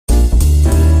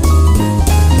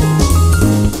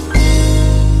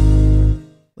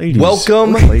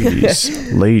Welcome, ladies.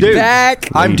 Dude, back.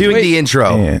 I'm doing the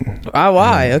intro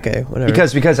Why? Okay, whatever.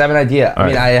 because I have an idea. I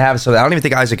mean, I have so I don't even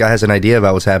think Isaac has an idea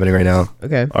about what's happening right now.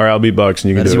 Okay. All right, I'll be Bucks, and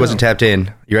you can do He it. wasn't tapped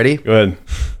in. You ready? Go ahead.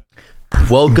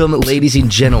 Welcome, ladies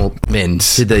and gentlemen,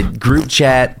 to the group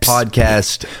chat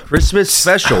podcast Christmas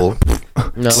special,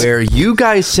 where you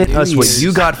guys sent us what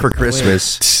you got for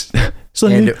Christmas,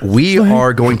 and we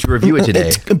are going to review it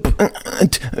today.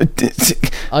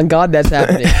 On God, that's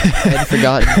happening. I had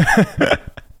forgotten.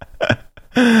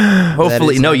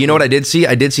 Hopefully, no. You know what I did see?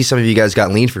 I did see some of you guys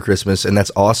got lean for Christmas, and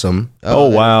that's awesome. Oh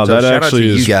wow, So that shout out actually to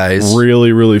you is guys.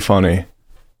 really, really funny.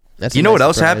 That's You a know nice what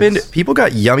else surprise. happened? People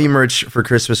got Yummy merch for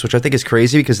Christmas, which I think is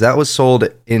crazy because that was sold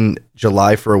in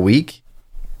July for a week.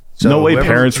 So No way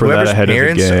parents were that whoever's ahead of the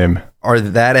parents game. Are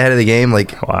that ahead of the game?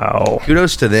 Like, Wow.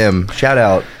 kudos to them. Shout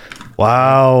out.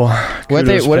 Wow. What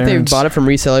Kudos, if they parents. bought it from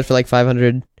resellers for like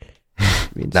 500?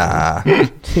 Nah.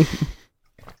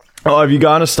 Oh, have you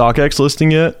gotten a StockX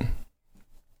listing yet?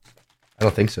 I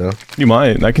don't think so. You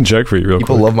might. I can check for you real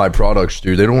People quick. love my products,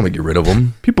 dude. They don't want to get rid of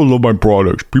them. People love my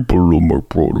products. People love my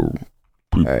products.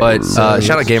 But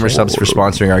shout out Gamer Subs for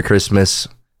sponsoring our Christmas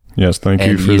Yes, thank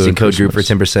you and for using the code group for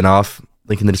Christmas. 10% off.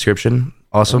 Link in the description.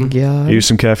 Awesome. Yeah. Use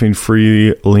some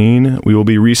caffeine-free lean. We will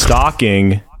be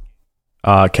restocking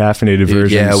caffeinated Dude,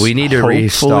 versions. yeah, we need to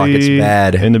restock. It's hopefully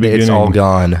bad. in the beginning It's all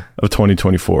gone. of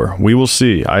 2024. We will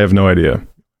see. I have no idea.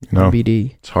 You know,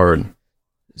 BD. it's hard.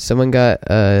 Someone got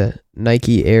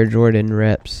Nike Air Jordan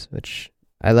reps, which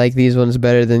I like these ones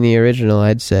better than the original,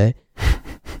 I'd say.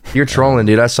 You're trolling,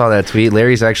 dude. I saw that tweet.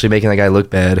 Larry's actually making that guy look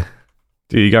bad.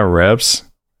 Dude, you got reps?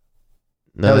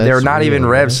 No, that's they're not real, even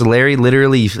man. reps. Larry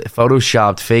literally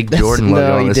photoshopped fake Jordan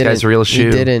logo on he this didn't. guy's real shoe.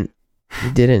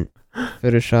 He didn't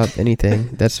Photoshop anything.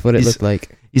 That's what it looked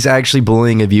like. He's actually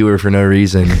bullying a viewer for no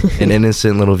reason. An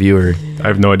innocent little viewer. I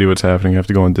have no idea what's happening. I have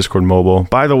to go on Discord mobile.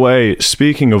 By the way,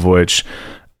 speaking of which,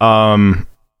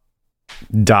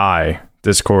 die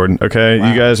Discord. Okay,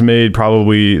 Wow. you guys made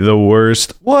probably the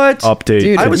worst What? update.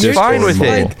 Dude, to I was you're fine Discord with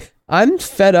it. mobile. Like, I'm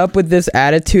fed up with this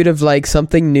attitude of like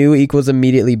something new equals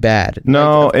immediately bad.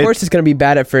 No, Like, of course it's gonna be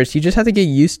bad at first. You just have to get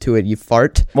used to it. You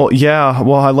fart. Well, yeah.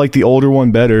 Well, I like the older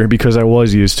one better because I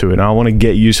was used to it. And I want to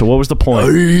get used to. What was the point,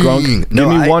 Grunk? No,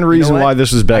 Give me one you know reason what? why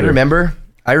this was better.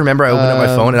 I remember I opened up my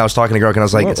phone and I was talking to Grunk and I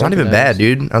was like, more it's not even bad,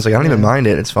 dude. I was like, I don't even mind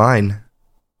it. It's fine.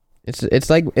 It's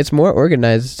like it's more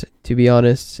organized, to be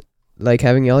honest. Like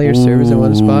having all your servers in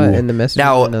one spot and the messages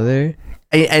Now- in another.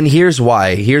 And here's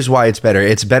why. Here's why it's better.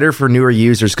 It's better for newer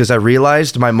users because I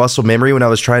realized my muscle memory when I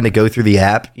was trying to go through the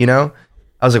app, you know?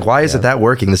 I was like, why isn't that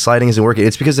working? The sliding isn't working.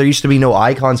 It's because there used to be no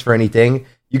icons for anything.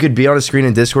 You could be on a screen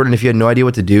in Discord, and if you had no idea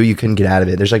what to do, you couldn't get out of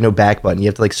it. There's like no back button. You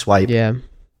have to like swipe. Yeah.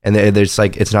 And there's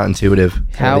like, it's not intuitive.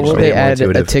 How just will made they it more add a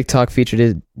intuitive. TikTok feature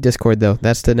to Discord though?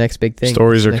 That's the next big thing.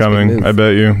 Stories are That's the next big coming. move. I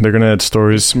bet you they're gonna add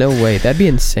stories. No way. That'd be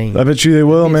insane. I bet you they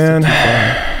will, That'd be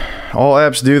man. All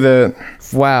apps do that.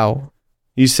 Wow.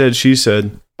 He said, she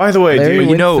said. By the way, Larry dude,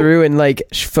 went you know- through and like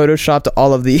photoshopped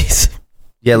all of these.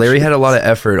 Yeah, Larry had a lot of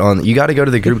effort on. You got to go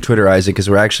to the group Twitter, Isaac, because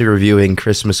we're actually reviewing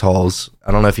Christmas hauls.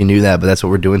 I don't know if you knew that, but that's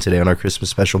what we're doing today on our Christmas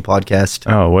special podcast.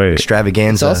 oh wait.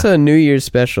 Extravaganza. It's also a New Year's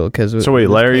special because. So wait,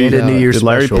 Larry did New Year's did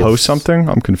Larry special. post something?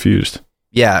 I'm confused.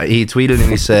 Yeah, he tweeted and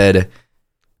he said,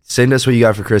 "Send us what you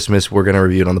got for Christmas. We're gonna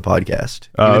review it on the podcast."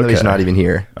 Oh, Even though he's okay. not even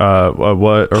here.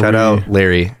 What? Are Shout we, out,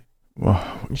 Larry.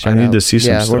 Shout I need out. to see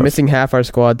some Yeah, stuff. we're missing half our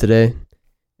squad today.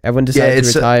 Everyone decided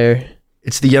it's to retire.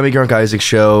 It's the Yummy Grunk Isaac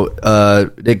show.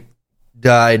 Nick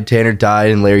died, Tanner died,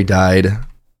 and Larry died. It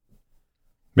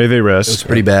May they was rest.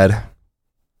 pretty bad.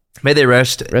 May they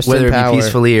rest, Rest whether in it power. be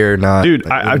peacefully or not. Dude,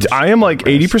 I am like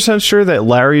 80% sure that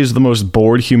Larry is the most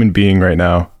bored human being right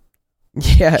now. Yeah,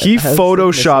 He I was thinking the same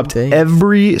photoshopped thing.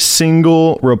 every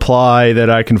single reply that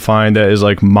I can find that is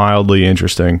like mildly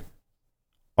interesting.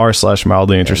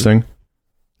 r/mildly interesting.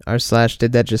 R/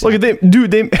 did that just. Look at them,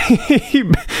 dude.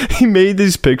 He made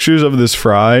these pictures of this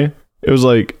fry. It was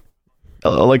like a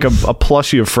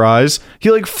plushie of fries.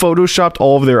 He like photoshopped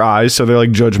all of their eyes so they're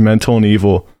like judgmental and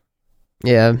evil.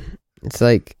 Yeah, it's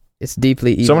like it's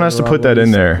deeply evil. Someone has to We're put that always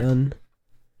in there. done.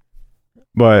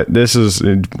 But this is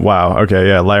wow. Okay,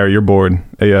 yeah, Larry, you're bored.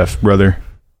 AF, brother.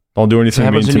 Don't do anything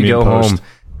What mean happens to when me you in go post. home?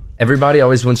 Everybody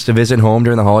always wants to visit home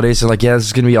during the holidays. They're like, yeah, this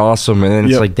is going to be awesome. And then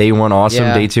it's Yep. like day one awesome.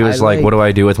 Yeah, Day two is I like, like- what do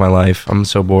I do with my life? I'm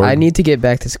so bored. I need to get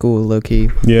back to school, low key.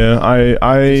 Yeah, Just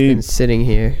I been sitting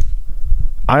here.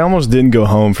 almost didn't go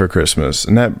home for Christmas,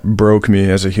 and that broke me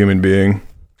as a human being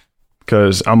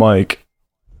because I'm like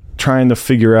trying to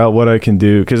figure out what I can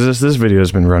do because this video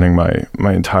has been running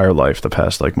my entire life the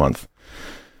past like month.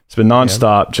 It's been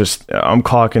nonstop. Just I'm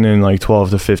clocking in like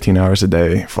 12 to 15 hours a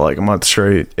day for like a month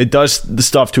straight. It does the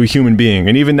stuff to a human being,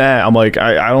 and even that, I'm like,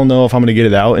 I don't know if I'm gonna get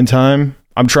it out in time.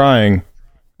 I'm trying.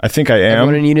 I think I am.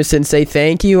 Everyone in unison say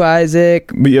thank you,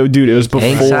 Isaac. But yo, dude, it was before.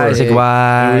 Thanks, Isaac.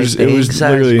 Why? It was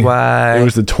literally. It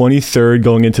was the 23rd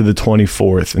going into the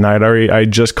 24th, and I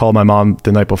just called my mom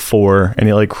the night before, and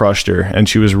it like crushed her, and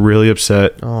she was really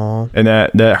upset. Aw. And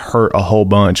that hurt a whole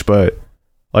bunch. But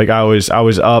like I was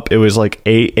up. It was like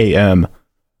 8 a.m.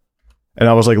 and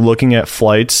I was like looking at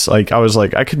flights. Like I was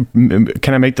like,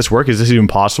 can I make this work? Is this even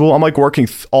possible? I'm like working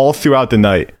all throughout the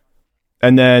night.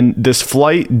 And then this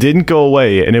flight didn't go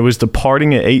away, and it was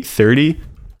departing at 8:30.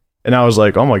 And I was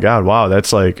like, oh my God, wow,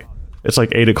 it's like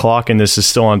 8 o'clock and this is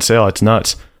still on sale. It's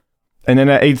nuts. And then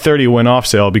at 8:30 it went off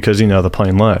sale because, the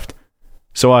plane left.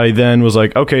 So I then was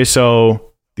like, okay,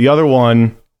 so the other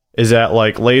one is at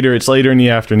like it's later in the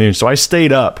afternoon. So I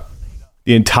stayed up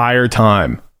the entire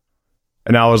time.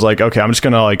 And I was like, okay, I'm just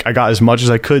going to I got as much as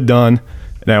I could done.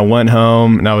 And I went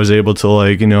home and I was able to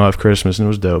have Christmas, and it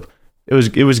was dope. It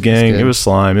was gang. It was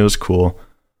slime. It was cool.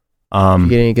 You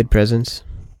get any good presents?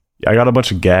 I got a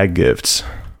bunch of gag gifts.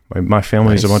 My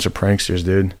family's a bunch of pranksters,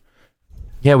 dude.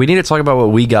 Yeah, we need to talk about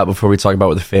what we got before we talk about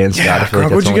what the fans got. I feel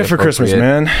like what'd you get for Christmas,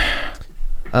 man?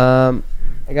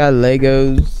 I got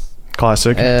Legos.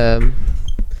 Classic.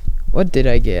 What did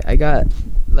I get? I got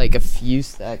like a few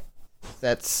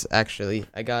sets actually.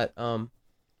 I got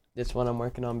this one I'm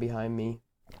working on behind me,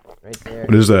 right there.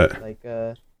 What is that? Like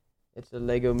it's a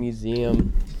Lego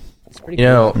museum. It's pretty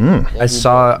cool. I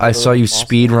saw you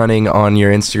speed running on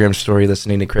your Instagram story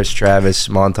listening to Chris Travis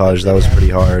montage. That was pretty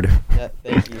hard. Yeah,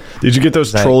 thank you. Did you get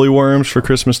those trolley worms for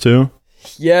Christmas too?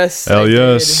 Yes. Hell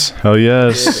yes. Hell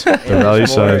yes. The value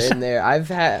size. In there. I've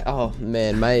had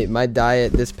my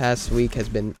diet this past week has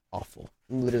been awful.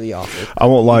 Literally awful. I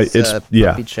won't lie, it's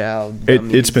puppy chow,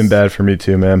 it's been bad for me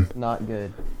too, man. Not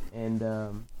good. And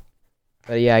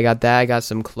but yeah, I got that. I got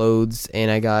some clothes, and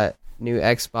I got new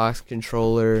Xbox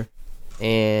controller,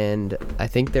 and I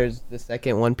think there's the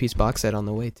second One Piece box set on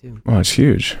the way too. Oh, it's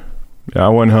huge. Yeah, I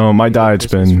went home. My diet's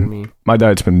been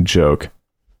a joke.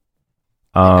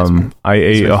 I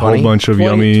ate a whole bunch of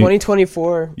yummy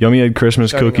 2024 yummy Egg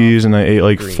Christmas cookies, and I ate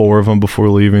like 4 of them before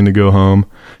leaving to go home.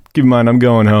 Keep in mind, I'm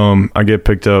going home. I get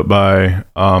picked up by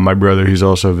my brother. He's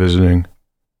also visiting.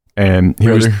 And he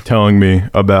was telling me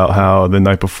about how the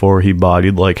night before he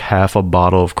bodied like half a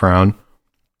bottle of Crown,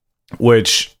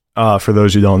 which, for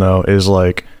those who don't know, is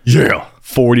like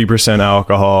 40%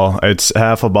 alcohol. It's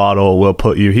half a bottle will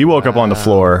put you. He woke up on the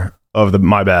floor of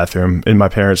my bathroom in my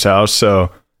parents' house.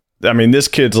 So, I mean, this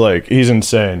kid's like, he's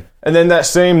insane. And then that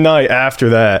same night after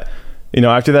that,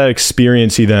 after that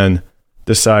experience, he then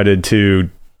decided to,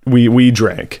 we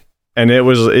drank. And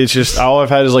it's just, all I've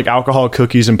had is like alcohol,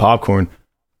 cookies, and popcorn.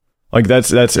 Like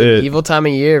that's it. Evil time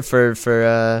of year for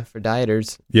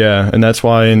dieters. Yeah, and that's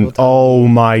why. Oh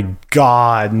my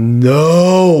God,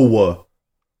 no!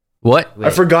 What?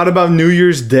 I forgot about New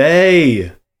Year's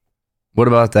Day. What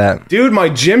about that, dude? My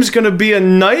gym's gonna be a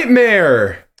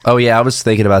nightmare. Oh yeah, I was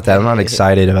thinking about that. I'm not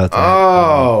excited about that.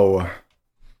 Oh,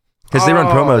 because they run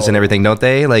promos and everything, don't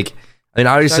they? Like, I mean,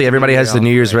 obviously everybody has the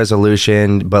New Year's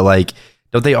resolution, but like,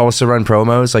 don't they also run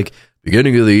promos like?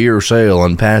 Beginning of the year sale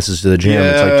on passes to the gym.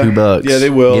 It's like $2. Yeah, they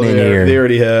will. Get in here. They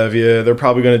already have. Yeah, they're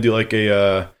probably going to do like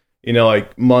a,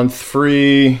 like month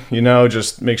free.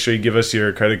 Just make sure you give us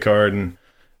your credit card and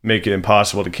make it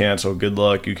impossible to cancel. Good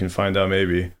luck. You can find out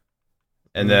maybe.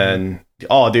 And then,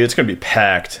 dude, it's going to be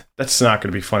packed. That's not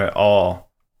going to be fun at all.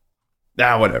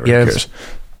 Whatever. Yeah, Who cares?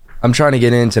 I'm trying to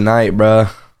get in tonight,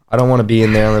 bruh. I don't want to be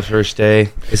in there on the first day.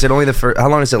 Is it only the first? How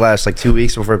long does it last? Like 2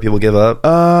 weeks before people give up?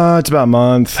 It's about a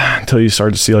month until you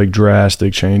start to see like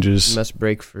drastic changes. You must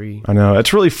break free. I know.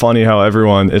 It's really funny how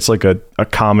it's like a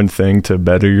common thing to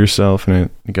better yourself, and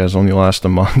you guys only last a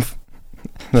month.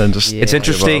 Then it's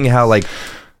interesting how like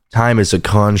time is a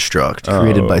construct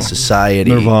created by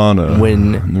society. Nirvana.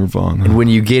 And when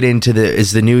you get into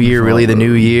is the new year really the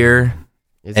new year?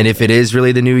 And if it is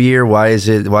really the new year, why is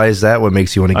that what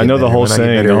makes you want to get I know better?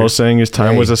 the whole saying is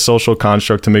time was a social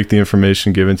construct to make the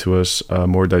information given to us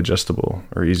more digestible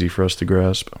or easy for us to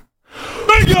grasp.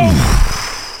 Bingo!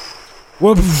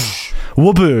 Whoopoosh.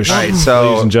 Whoopoosh. All right, so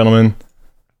ladies and gentlemen,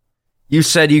 you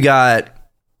said you got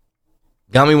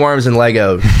gummy worms and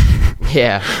Legos.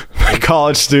 Yeah.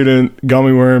 College student,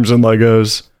 gummy worms and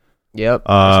Legos. Yep.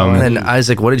 And then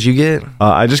Isaac, what did you get?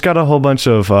 I just got a whole bunch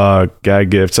of gag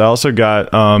gifts. I also got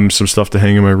some stuff to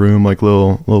hang in my room, like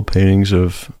little paintings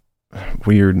of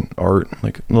weird art,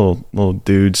 like little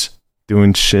dudes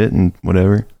doing shit and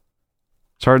whatever.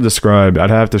 It's hard to describe. I'd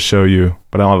have to show you,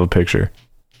 but I don't have a picture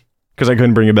because I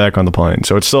couldn't bring it back on the plane,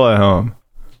 so it's still at home.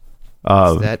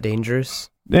 Is that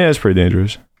dangerous? Yeah, it's pretty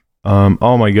dangerous.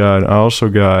 Oh my god, I also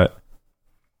got.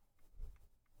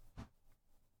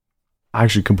 I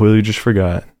actually completely just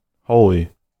forgot. Holy.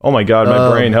 Oh my god,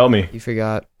 my brain, help me. You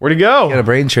forgot. Where'd it go? Got a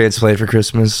brain transplant for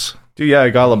Christmas. Dude, yeah,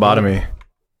 I got lobotomy.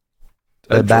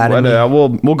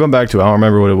 Lobotomy? We'll come back to it. I don't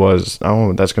remember what it was.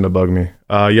 That's gonna bug me.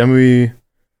 Yummy.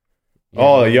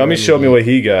 Oh, Yummy showed me what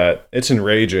he got. It's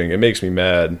enraging. It makes me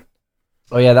mad.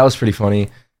 Oh yeah, that was pretty funny.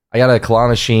 I got a claw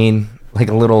machine, like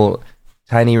a little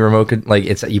tiny remote, like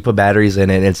it's you put batteries in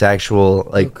it. And it's actual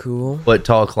like cool foot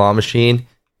tall claw machine,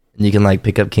 and you can like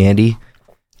pick up candy.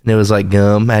 And it was like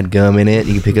gum, had gum in it.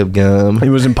 You can pick up gum. It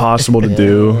was impossible to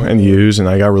do and use, and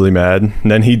I got really mad. And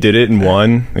then he did it and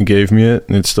won and gave me it,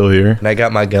 and it's still here. And I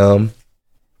got my gum.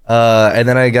 And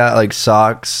then I got like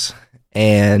socks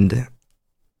and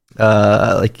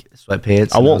like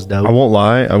sweatpants. I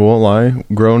won't lie.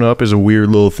 Growing up is a weird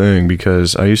little thing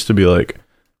because I used to be like,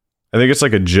 I think it's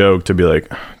like a joke to be like,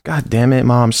 God damn it,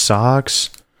 mom,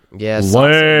 socks. Yeah,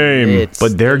 lame.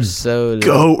 But they're so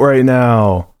goat right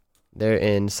now. They're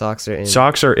in. Socks are in.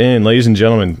 Socks are in, ladies and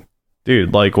gentlemen.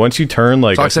 Dude, like once you turn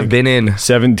like socks have been in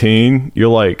 17, you're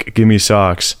like, give me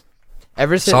socks.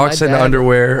 Ever since socks and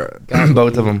underwear,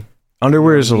 both of them.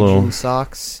 Underwear is a little.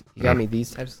 Socks. You got me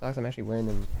these types of socks. I'm actually wearing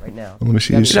them right now. Let me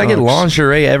see these. I get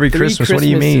lingerie every Christmas. What do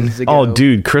you mean? Oh,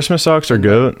 dude, Christmas socks are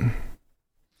goat.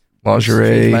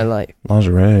 Lingerie. My life.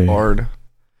 Lingerie. Hard.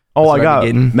 Oh, I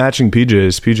got matching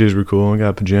PJs. PJs were cool. I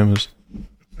got pajamas.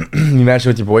 You matching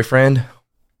with your boyfriend?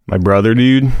 My brother,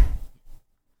 dude.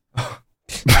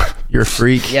 You're a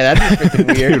freak. Yeah, that'd be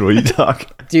freaking weird. Dude, what are you talking?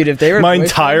 Dude, if they were my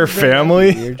entire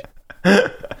family.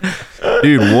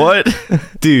 Dude, what?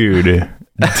 Dude,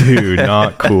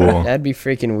 not cool. That'd be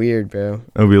freaking weird, bro.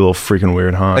 That would be a little freaking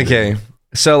weird, huh? Okay,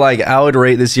 so like I would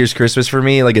rate this year's Christmas for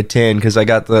me like a 10 because I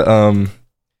got the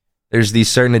there's these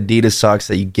certain Adidas socks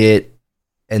that you get,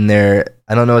 and I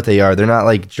don't know what they are. They're not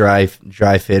like dry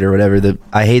fit or whatever.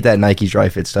 I hate that Nike dry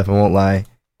fit stuff. I won't lie.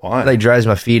 Why? It like dries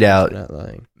my feet out. I'm not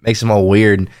lying. Makes them all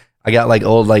weird. I got like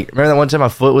old remember that one time my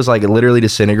foot was like literally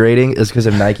disintegrating? It was because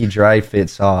of Nike dry fit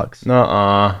socks.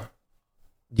 Nuh-uh.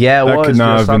 Yeah, it that was. Could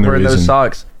not have Stop been the wearing reason. those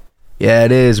socks. Yeah,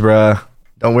 it is, bruh.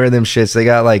 Don't wear them shits. They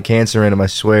got like cancer in them, I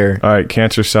swear. All right,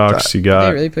 cancer socks. You Did got.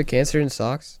 they really put cancer in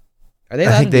socks? Are they I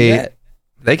allowed think to do that?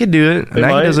 they could do it. They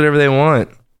Nike might. does whatever they want.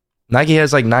 Nike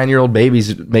has like 9-year-old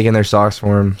babies making their socks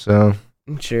for them. So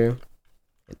True.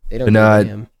 They don't. But no, give a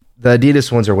damn. the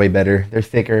Adidas ones are way better. They're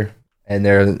thicker, and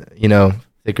they're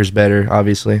thicker's better,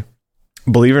 obviously.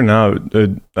 Believe it or not,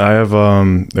 I have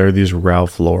there are these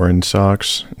Ralph Lauren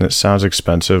socks. And it sounds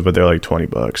expensive, but they're like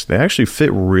 $20. They actually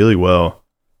fit really well,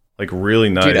 like really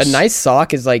nice. Dude, a nice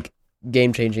sock is like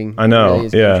game changing. I know.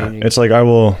 Yeah, it's like I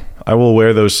will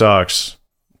wear those socks.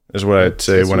 Is what I'd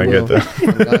say Yes, when I you get will. them.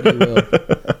 I'm glad you will.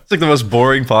 It's like the most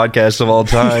boring podcast of all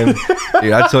time.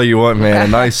 Dude, I tell you what, man, a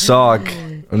nice sock.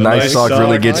 A nice sock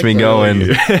really gets me going.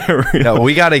 No,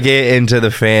 we got to get into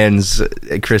the fans'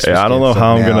 Christmas. Yeah, I don't know gifts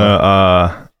how I'm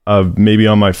now. gonna maybe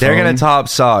on my phone. They're gonna top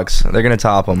socks. They're gonna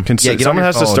top them. Someone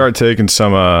has to start taking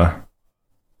some I'm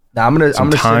gonna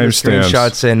send the timestamps.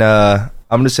 screenshots in. I'm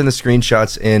gonna send the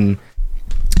screenshots in.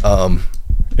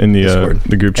 In Discord.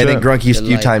 the group chat. And then Grunk, you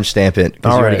timestamp it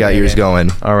because you already got yours going.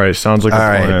 All right, sounds like a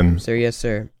plan. Sir, yes,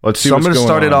 sir. Let's see. So I'm what's gonna going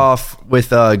start it on. off with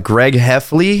Greg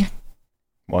Heffley,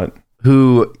 What?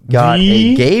 who got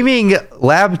The- a gaming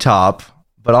laptop,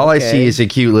 but all I see is a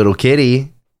cute little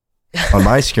kitty on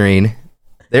my screen.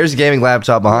 There's a gaming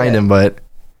laptop behind him, but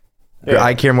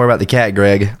I care more about the cat,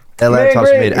 Greg. That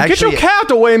laptop's mid. Get Actually, your cat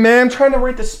away, man! I'm trying to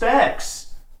rate the specs.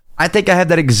 I think I have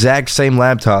that exact same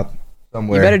laptop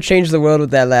somewhere. You better change the world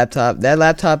with that laptop. That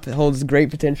laptop holds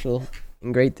great potential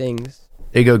and great things.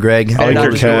 There you go, Greg. I like Not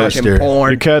your just cat. watching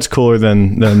porn. Your cat's cooler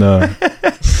than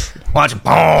Watch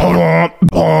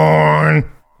porn.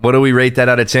 What do we rate that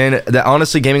out of 10?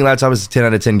 Honestly, gaming laptop is a 10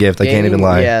 out of 10 gift. I can't even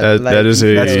lie. Yeah, that is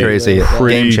a That's crazy.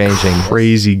 pretty Game-changing.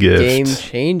 crazy gift. Game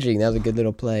changing. That was a good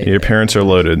little play. Your parents are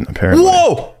loaded, apparently.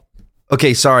 Whoa!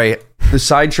 Okay, sorry. The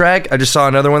sidetrack, I just saw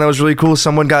another one that was really cool.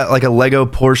 Someone got like a Lego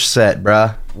Porsche set,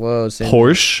 bruh. Whoa, Sam.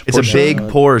 Porsche? It's a big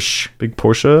Porsche. Big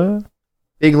Porsche?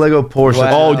 Big Lego Porsche.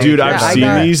 Wow. Oh, dude, Yeah, I've I seen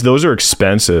got- these. Those are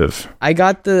expensive. I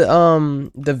got the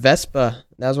Vespa.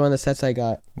 That was one of the sets I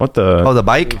got. What the? Oh, the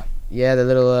bike? Yeah, the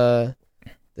little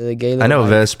the gay little I know bike.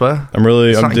 Vespa. I'm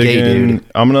not gay, digging. dude.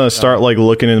 I'm gonna start like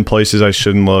looking in places I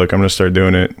shouldn't look. I'm gonna start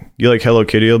doing it. You like Hello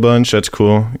Kitty a bunch? That's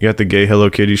cool. You got the gay Hello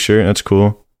Kitty shirt. That's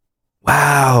cool.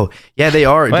 Wow. Yeah, they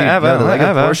are. Dude, I have no, the it. Lego I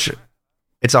have it. Porsche.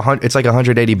 It's like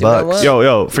 $180 what? bucks.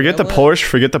 Yo, forget the what? Porsche.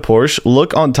 Forget the Porsche.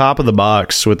 Look on top of the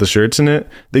box with the shirts in it.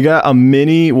 They got a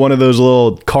mini one of those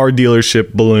little car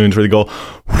dealership balloons where they go.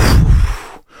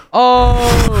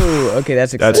 Oh, okay,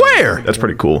 that's exciting. Where? That's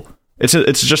pretty cool. It's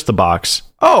just the box.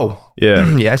 Oh,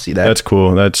 Yeah, yeah, I see that. that's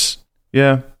cool. It's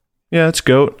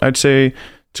GOAT. I'd say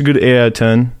it's a good 8 out of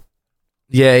 10.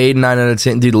 Yeah, 8, 9 out of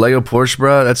 10. Dude, Lego Porsche,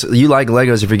 bro. You like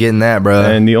Legos if you're getting that, bro.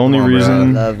 And the only Come on,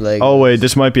 reason. Love Legos. Oh wait,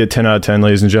 this might be a 10 out of 10,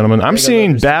 ladies and gentlemen. I'm Lego seeing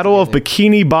lovers Battle of together.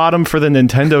 Bikini Bottom for the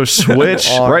Nintendo Switch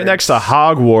right next to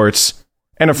Hogwarts,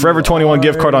 and a Forever 21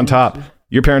 gift card on top.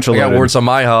 Your parents are I got loaded. warts on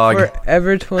my hog.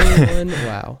 Forever 21.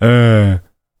 Wow.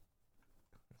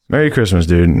 Merry Christmas,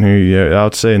 dude. Yeah,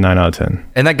 I'll say 9 out of 10.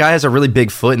 And that guy has a really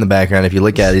big foot in the background. If you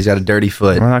look at it, he's got a dirty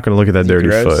foot. We're not going to look at that dirty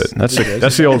gross? foot. That's Is he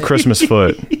that's the old Christmas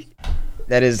foot.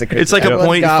 That is the. It's like a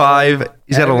Everyone's got 0.5. one.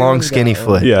 He's got a long, Everyone's skinny got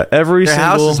one. foot. Yeah, every Their single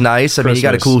house is nice. I mean, you got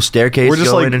a Christmas. cool staircase. We're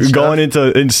just going like and going stuff.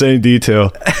 into insane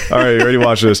detail. All right, you ready to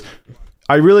watch this?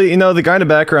 I really, the guy in the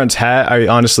background's hat. I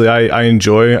honestly, I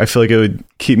enjoy. I feel like it would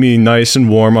keep me nice and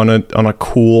warm on a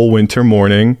cool winter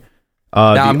morning.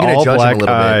 I'm gonna judge him a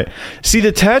little bit. See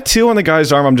the tattoo on the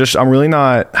guy's arm. I'm really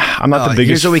not. I'm not the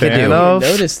biggest here's what we can fan do. of.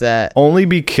 Notice that. Only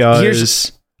because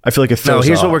Here's- I feel like it No, throws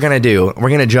here's off. what we're gonna do. We're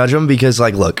gonna judge him because,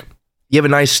 like, look, you have a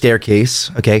nice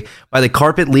staircase. Okay, by the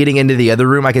carpet leading into the other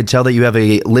room, I can tell that you have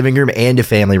a living room and a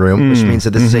family room, which means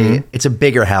that this is it's a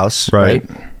bigger house, right?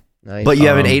 Nice. But you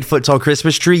have an 8-foot tall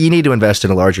Christmas tree. You need to invest in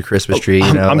a larger Christmas tree.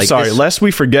 You know, I'm like sorry. this- Lest we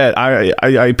forget, I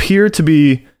appear to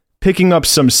be picking up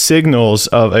some signals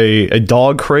of a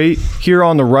dog crate here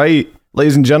on the right.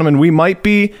 Ladies and gentlemen, we might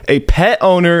be a pet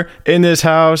owner in this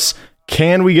house.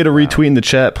 Can we get a retweet in the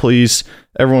chat, please?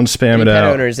 Everyone spam Any it pet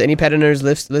out. owners? Any pet owners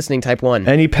listening? Type 1.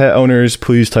 Any pet owners,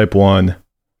 please type 1.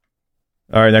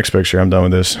 All right, next picture. I'm done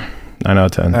with this. 9 out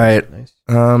of 10. All right.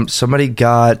 Nice. Somebody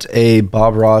got a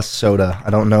Bob Ross soda. I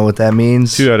don't know what that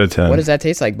means. 2 out of 10. What does that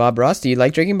taste like? Bob Ross? Do you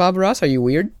like drinking Bob Ross? Are you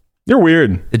weird? You're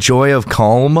weird. The Joy of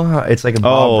Calm. It's like a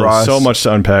Bob Ross. so much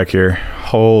to unpack here.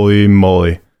 Holy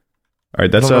moly. All right, I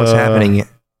that's don't know what's happening.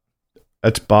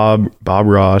 That's Bob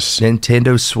Ross.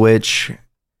 Nintendo Switch.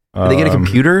 Did they get a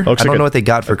computer? I looks don't like know what they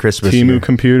got for Christmas. Temu here.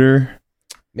 computer.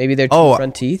 Maybe they're two Oh,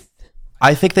 front teeth.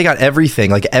 I think they got everything.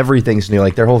 Like everything's new.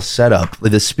 Like their whole setup.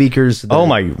 Like the speakers. Oh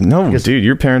my no, Because- dude,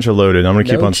 your parents are loaded. I'm gonna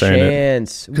keep No on saying it.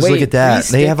 chance. Because look at that.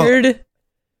 They have a- pre-stickered?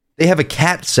 They have a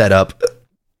cat setup.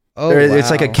 Oh, It's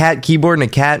like a wow. cat keyboard and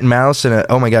a cat and mouse and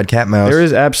a, oh my god, cat mouse. There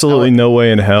is absolutely no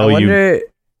way in I hell you wonder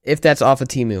if that's off of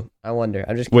Timu. I wonder.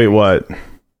 I'm just wait. What?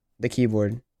 the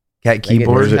keyboard. cat it-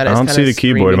 keyboard. Where is it? kinda- I don't it's see kinda the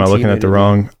keyboard. Am I screaming looking at the Timu to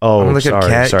wrong? I'm Oh, gonna look at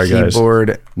cat sorry, guys.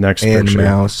 keyboard Next and picture.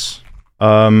 mouse.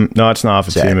 No, it's not off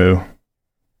of Sad. Temu.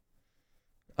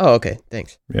 Oh, okay.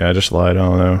 Thanks. Yeah, I just lied. I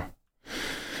don't know.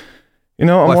 I'm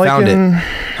Oh, I found liking.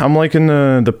 I'm liking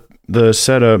the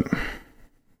setup.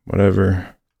 Whatever.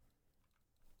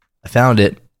 I found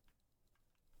it.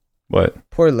 What?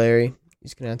 Poor Larry.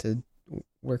 He's gonna have to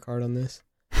work hard on this.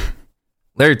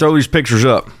 Larry, throw these pictures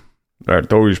up. All right,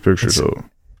 throw these pictures up.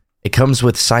 It comes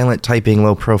with silent typing,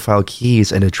 low profile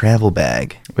keys, and a travel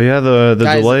bag. But yeah, the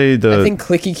Guys, delay. I think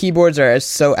clicky keyboards are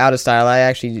so out of style. I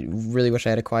actually really wish I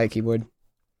had a quiet keyboard.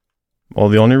 Well,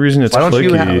 the only reason it's Why don't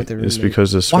you have- clicky is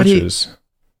because the Why do you- switches.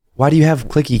 Why do you have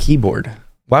clicky keyboard?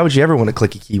 Why would you ever want a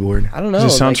clicky keyboard? I don't know. It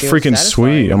sounds was freaking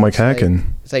satisfying. sweet. I'm like It's like-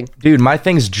 hacking. It's like Dude, my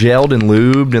thing's gelled and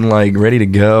lubed and like ready to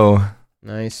go.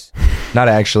 nice. Not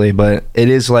actually, but it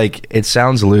is like it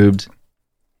sounds lubed.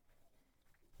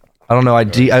 I don't know. I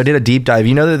did a deep dive.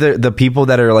 You know the people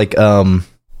that are like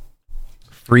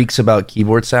freaks about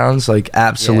keyboard sounds, like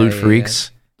absolute Yeah, yeah,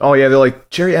 freaks. Oh yeah, they're like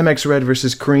Cherry MX Red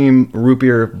versus Cream Root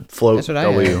Beer Float That's what I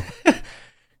W.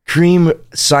 Cream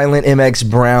Silent MX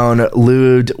Brown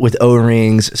lubed with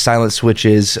O-rings, silent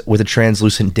switches with a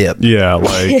translucent dip. Yeah,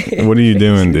 like what are you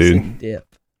doing, dude? Dip.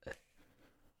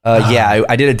 Yeah,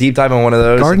 I did a deep dive on one of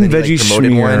those. Garden and then he, veggie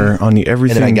promoted smear on the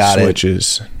everything got it.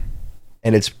 switches.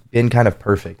 and it's been kind of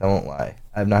perfect. I won't lie.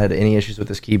 I've not had any issues with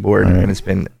this keyboard, Right. and it's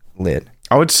been lit.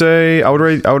 I would say I would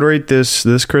rate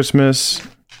this Christmas.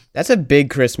 That's a big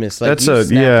Christmas. Like, That's you a-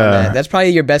 snapped on yeah. that. That's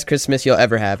probably your best Christmas you'll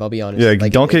ever have. I'll be honest. Yeah,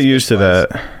 Like, don't get used to expense-wise.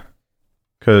 that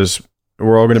because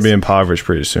we're all going to be impoverished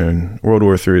pretty soon. World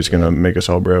War III is going to make us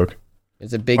all broke.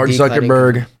 It's a big. Mark declining-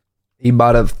 Zuckerberg, he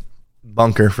bought a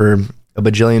bunker for $1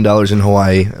 bajillion in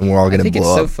Hawaii, and we're all I gonna think it's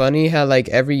blow so up. funny how like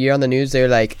every year on the news they're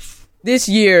like, this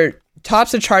year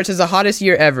tops the charts as the hottest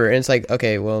year ever, and it's like,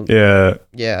 okay, well, Yeah.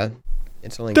 yeah,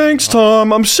 it's only Thanks,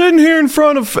 Tom. I'm sitting here in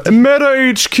front of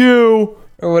Meta HQ.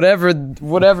 or whatever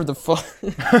the fuck.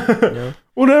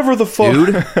 Whatever the fuck.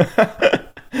 Dude,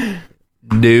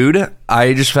 Dude,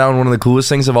 I just found one of the coolest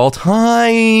things of all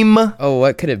time. Oh,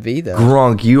 what could it be though?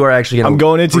 Grunk, you are actually gonna. I'm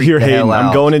going into freak here, the Hayden. hell I'm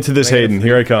out. going into this, Hayden.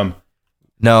 Here I come.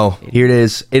 No, here it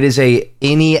is. It is a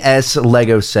NES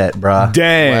Lego set, bruh.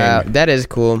 Dang. Wow, that is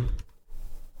cool.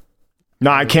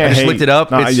 No, I can't. I just hate. looked it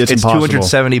up. Nah, it's impossible.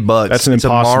 $270. That's an it's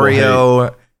impossible a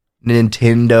Mario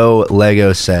Nintendo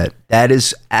Lego set. That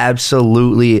is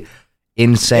absolutely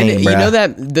insane, And bruh. you know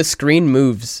that the screen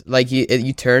moves, like you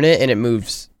turn it and it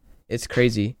moves. It's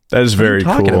crazy. That is very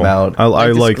talking cool. about? I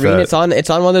the like screen, that. It's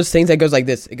on one of those things that goes like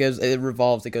this. It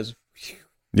revolves. It goes.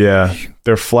 Yeah,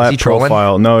 they're Is flat he trolling?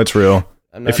 profile. No, it's real.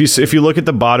 I'm If not- you look at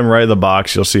the bottom right of the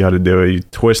box, you'll see how to do it. You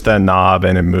twist that knob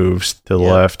and it moves to the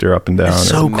Yeah. left or up and down. That's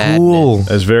so Madness. cool.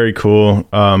 That's very cool.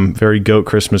 Very goat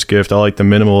Christmas gift. I like the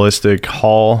minimalistic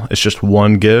haul. It's just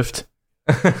one gift.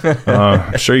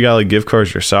 I'm sure you got like gift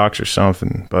cards or socks or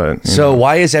something. But So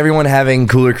why is everyone having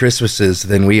cooler Christmases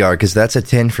than we are? Because that's a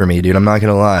 10 for me, dude. I'm not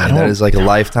gonna lie. That is like a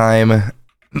lifetime.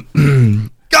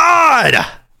 God,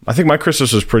 I think my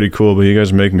Christmas was pretty cool, but you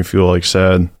guys make me feel like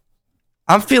sad.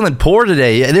 I'm feeling poor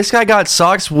today. This guy got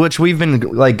socks, which we've been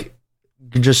like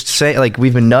just saying, like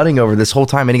we've been nutting over this whole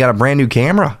time, and he got a brand new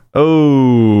camera.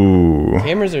 Oh,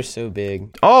 Cameras are so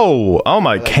big. oh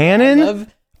my! Like, Canon, I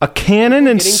love a Canon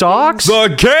and getting socks.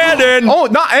 The cannon. Oh,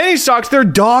 not any socks. They're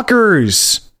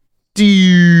Dockers,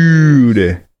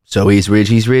 dude. So he's rich.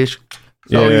 He's rich.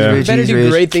 So Yeah. You he's rich. better He's do rich.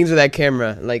 great things with that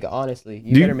camera. Like honestly,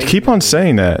 you better You make keep great on things.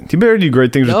 saying that. You better do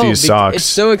great things with these It's socks.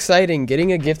 so exciting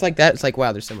getting a gift like that. It's like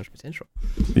wow, there's so much potential.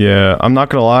 Yeah, I'm not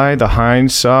gonna lie. The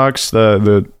Heinz socks,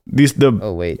 the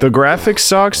Oh wait, graphic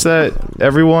socks that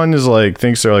everyone is like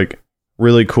thinks are like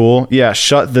really cool. Yeah,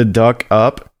 shut the duck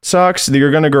up socks.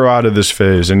 You're gonna grow out of this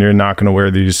phase, and you're not gonna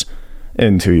wear these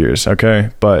in 2 years. Okay,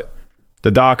 but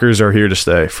the Dockers are here to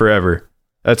stay forever.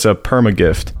 That's a perma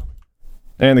gift,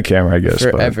 and the camera, I guess.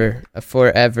 but forever, a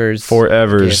forever's.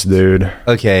 forevers, gift. dude.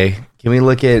 Okay, can we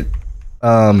look at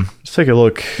Let's take a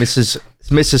look,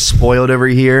 Mrs. Spoiled over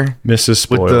here Mrs.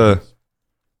 Spoiled. with the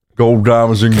gold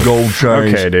diamonds and gold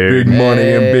chains, Okay, dude. big money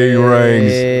and big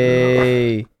rings,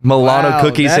 Hey. Milano Wow,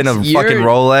 cookies and a that's- fucking you're-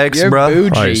 Rolex, You're bro. bougie.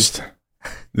 Christ.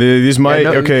 These might.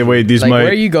 no, okay, wait. These Like, might.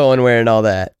 where are you going wearing all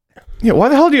that? Yeah, why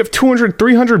the hell do you have 200,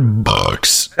 300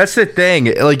 bucks? That's the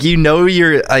thing. Like, you know,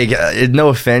 you're like, no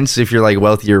offense if you're like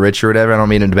wealthy or rich or whatever. I don't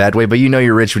mean it in a bad way, but you know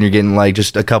you're rich when you're getting like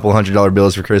just a couple $100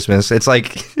 bills for Christmas. It's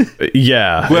like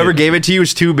Yeah. whoever gave it to you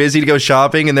was too busy to go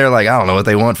shopping, and they're like, I don't know what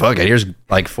they want. Fuck it, here's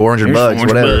like 400 bucks,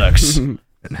 whatever.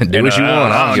 Do what you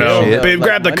want. I don't give a shit. Babe, Like,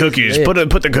 grab the money's cookies. lit.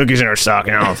 Put the cookies in our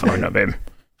stocking. I don't fucking know, babe.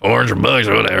 400 bucks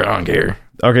or whatever. I don't care.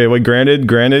 Okay, wait. Granted.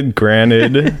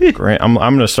 I'm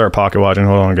gonna start pocket watching.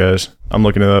 Hold on, guys. I'm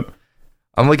looking it up.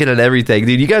 I'm looking at everything,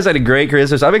 dude. You guys had a great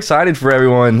Christmas. I'm excited for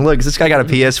everyone. Look, this guy got a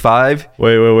PS5.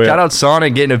 Wait. Shout out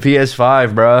Sonic getting a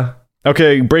PS5, bruh.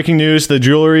 Okay, breaking news. The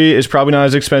jewelry is probably not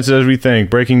as expensive as we think.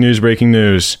 Breaking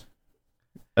news.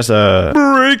 That's a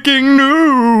Breaking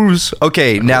news.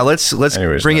 Okay, now let's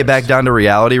Anyways, bring it back down to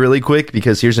reality really quick,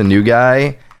 because here's a new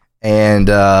guy, and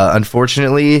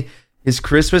unfortunately, his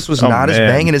Christmas was Oh, not as man.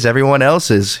 banging as everyone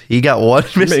else's. He got one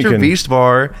Mr. making- Beast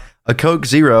bar, a Coke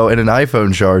Zero, and an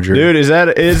iPhone charger. dude. Is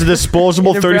the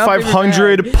disposable In a brown paper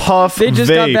 3500 bag. puff They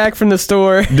just vape? got back from the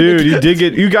store. Dude,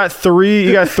 you got three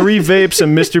vapes,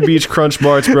 and Mr. Beach Crunch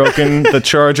Bar. It's broken. The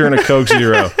charger and a Coke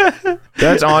Zero.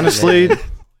 That's honestly,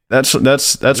 that's white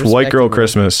girl Respectable.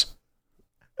 Christmas.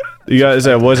 You got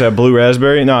what is that blue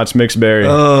raspberry? No, it's mixed berry.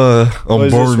 I'm What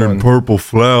is this one? burning purple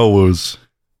flowers.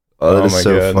 Oh, that Oh is my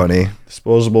so God. funny.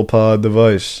 Disposable pod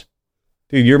device.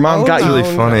 Dude, your mom Oh, got you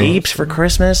Really funny. apes for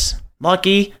Christmas.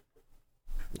 Lucky.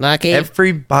 Lucky.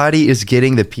 Everybody is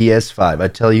getting the PS5. I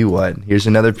tell you what. Here's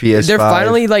another PS5. They're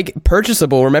finally like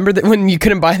purchasable. Remember that when you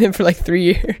couldn't buy them for like 3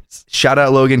 years? Shout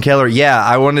out Logan Keller. Yeah,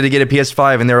 I wanted to get a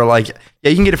PS5, and they were like, "Yeah,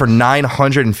 you can get it for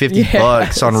 $950 Yeah,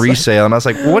 bucks on it's resale." And I was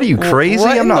like, "What are you crazy?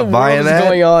 What I'm in not the buying world is that."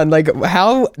 going on? Like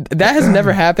how that has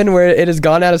never happened where it has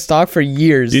gone out of stock for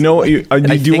years. You know what? Do I you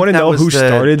think want to that know was who the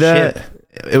started that? chip.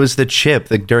 It was the chip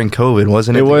during COVID,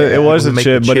 wasn't it? It was To a make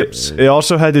chip, the but chips. it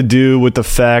also had to do with the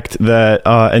fact that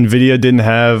Nvidia didn't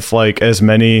have like as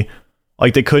many,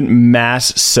 like they couldn't mass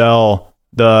sell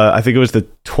I think it was the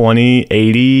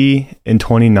 2080 and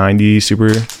 2090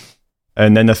 Super,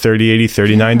 and then the 3080,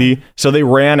 3090. So they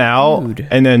ran out, Dude.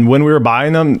 and then when we were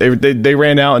buying them, they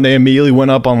ran out, and they immediately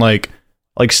went up on like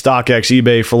StockX,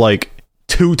 eBay for like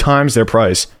 2 times their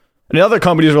price. And the other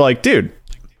companies were like, dude.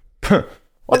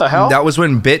 What the hell? That was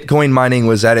when Bitcoin mining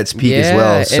was at its peak as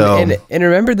well. So and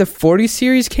remember the 40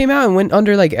 series came out and went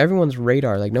under like everyone's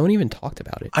radar. Like no one even talked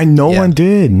about it. No Yeah. one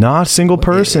did. Not a single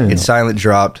person. it's silent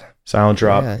dropped. Silent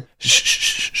drop. Yeah. Shh,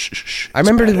 shh, shh, shh, shh. I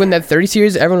remember when that 30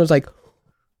 series, everyone was like,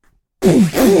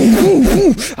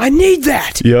 I need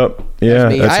that. Yep. Yeah.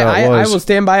 Me. That's how it I was. will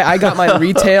stand by. I got mine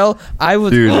retail. I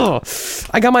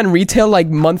got mine retail like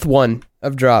month 1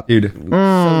 of drop. Dude,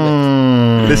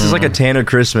 this is like a Tanner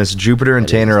Christmas. Jupiter and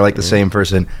Tanner are like the same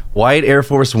person. White Air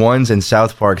Force Ones and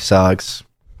South Park socks.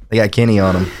 They got Kenny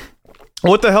on them.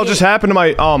 What the hell just happened to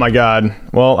my? Oh my god.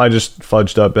 Well, I just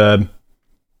fudged up bad.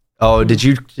 Oh, did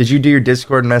you do your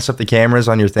Discord and mess up the cameras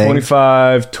on your thing?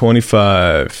 25.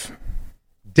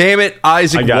 Damn it,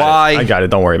 Isaac! Why? I got it.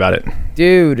 Don't worry about it.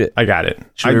 Dude. I got it.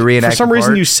 Should we reenact for some the reason,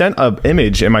 part? you sent an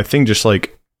image and my thing just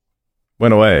like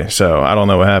went away. So I don't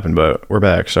know what happened, but we're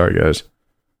back. Sorry, guys.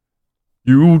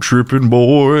 You tripping,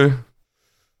 boy.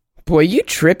 Boy, you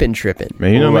tripping.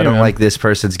 Man, you know Ooh, me, I don't man. like this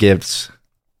person's gifts.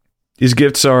 These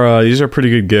gifts are these are pretty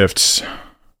good gifts.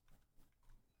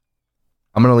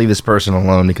 I'm gonna leave this person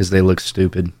alone because they look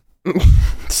stupid.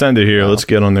 Send it here. Let's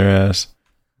get on their ass.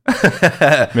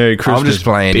 Merry Christmas. I'm just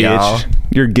playing, bitch. y'all.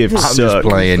 Your gifts I'm suck. just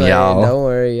playing, y'all. Don't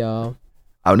worry, y'all.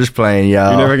 I'm just playing,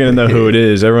 y'all. You're never gonna know who it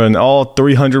is. Everyone, all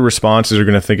 300 responses are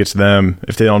gonna think it's them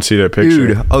if they don't see their picture.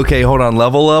 Dude, okay, hold on.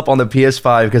 Level up on the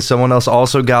PS5 because someone else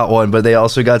also got one, but they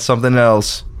also got something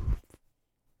else.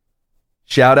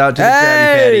 Shout out to the Krabby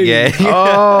Patty gang.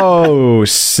 Oh,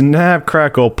 snap,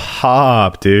 crackle,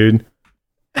 pop, dude.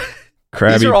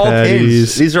 Krabby These are all Patties.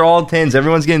 tins. These are all tins.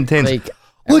 Everyone's getting tins. Like,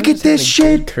 Look at everyone's this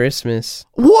having a shit. good Christmas.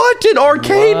 What? An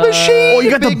arcade machine? Oh, you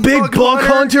got the big buck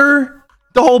hunter?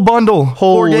 The whole bundle.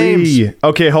 4 games. Holy.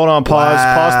 Okay, hold on. Pause.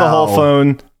 Wow. Pause the whole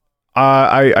phone.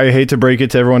 I hate to break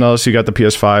it to everyone else who got the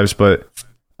PS5s, but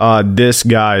this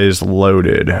guy is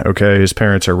loaded. Okay, his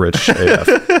parents are rich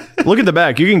AF. Look at the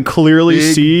back. You can clearly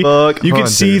Big see. buck You can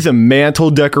hunter. see the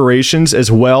mantle decorations as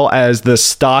well as the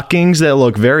stockings that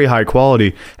look very high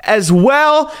quality, as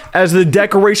well as the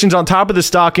decorations on top of the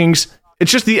stockings.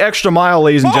 It's just the extra mile,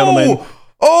 ladies and gentlemen.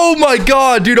 Oh my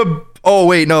god, dude. Oh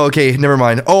wait, no, okay, never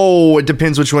mind. Oh, it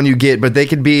depends which one you get, but they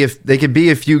could be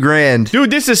a few grand. Dude,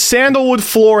 this is sandalwood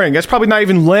flooring. That's probably not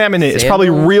even laminate. It's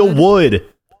probably real wood.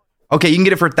 Okay, you can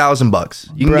get it for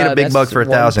 $1,000. You can get a big that's buck for one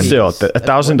 1,000. piece. Still,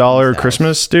 $1,000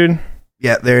 Christmas, dude.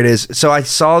 Yeah, there it is. So I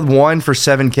saw one for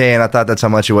 $7,000 and I thought that's how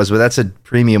much it was, but that's a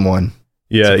premium one.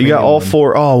 Yeah, It's a you got premium all one.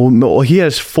 4. Oh, well, he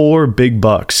has 4 big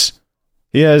bucks.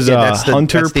 He has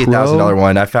Hunter that's the Pro. $1,000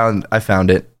 one. I found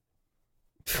it.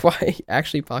 Why?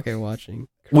 Actually, pocket watching.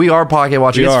 We are pocket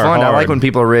watching. We It's are fun. I hard. like when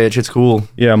people are rich. It's cool.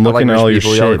 Yeah, I'm I like looking at rich all your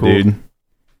people. Y'all are shit, cool. dude.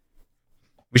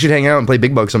 We should hang out and play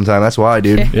big bucks sometime. That's why,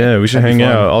 dude. Yeah, we should That'd be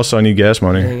hang fun. out. Also, I need gas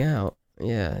money. Hang out.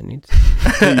 Yeah, I need to.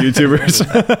 The YouTubers,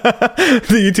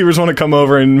 the YouTubers want to come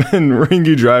over and ring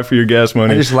you dry for your gas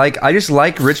money. I just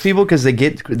like rich people because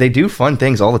they do fun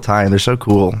things all the time. They're so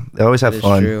cool. They always have It's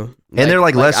fun. true. And they're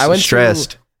like less I went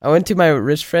stressed. I went to my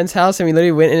rich friend's house and we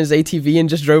literally went in his ATV and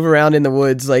just drove around in the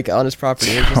woods, like on his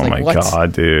property. It was just Oh like, my what?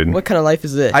 god, dude! What kind of life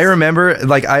is this? I remember,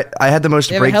 like, I had the most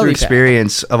They have a breakthrough helipad.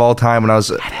 experience of all time when I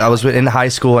was in high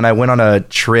school and I went on a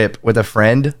trip with a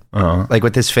friend, Uh-huh. like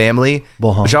with his family,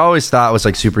 Uh-huh. which I always thought was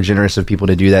like super generous of people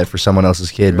to do that for someone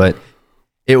else's kid. But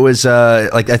it was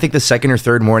like I think the second or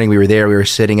third morning we were there, we were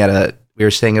staying at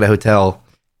a hotel,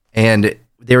 and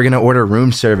they were gonna order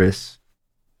room service,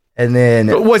 and then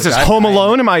What's this? Home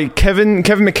Alone? Am I Kevin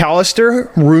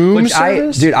McAllister? Room which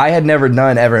service? I had never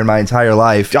done ever in my entire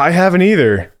life. I haven't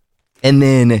either. And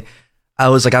then I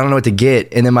was like, I don't know what to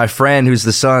get. And then my friend, who's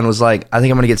the son, was like, I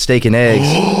think I'm gonna get steak and eggs.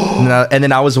 and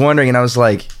then I was wondering, and I was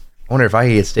like, I wonder if I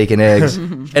could get steak and eggs.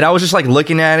 And I was just like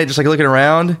looking at it, just like looking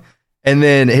around. And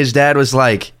then his dad was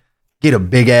like, get a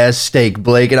big ass steak,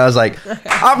 Blake. And I was like,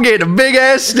 I'm getting a big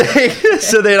ass steak.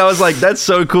 So then I was like, that's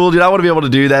so cool, dude. I want to be able to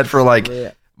do that for like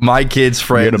my kids'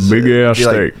 friends. Get a big ass Be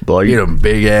like, steak, Blake. Get a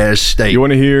big ass steak. You want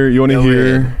to hear? Go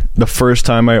hear ahead. the first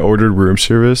time I ordered room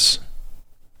service?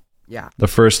 Yeah. The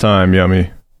first time, Yummy.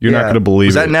 You're not Yeah. gonna believe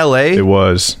Was that it. in LA? It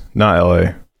was not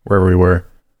LA. Wherever we were.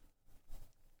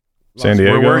 San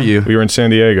Diego. Where were you? We were in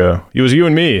San Diego. It was you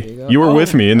and me. go. You were Oh,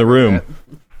 with me in the room.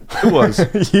 Who was?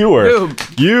 You were.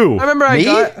 Dude, You. I remember Me?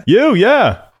 You.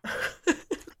 Yeah.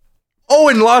 Oh,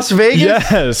 in Las Vegas?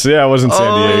 Yes. Yeah. I was in San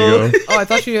Oh. Diego. Oh, I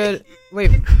thought you had. Wait,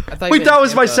 I thought. you Wait, meant that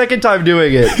was my Tampa. second time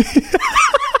doing it.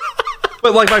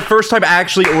 But like my first time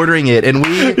actually ordering it, and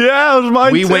Yeah, it was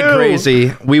mine we too. went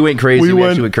crazy. We went crazy. We We, went-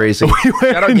 actually went crazy. we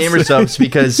went Shout out Gamer insane. Subs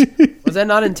because Was that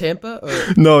not in Tampa?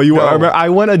 Or? No, you were. No. I remember I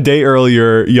went a day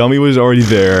earlier. Yummy was already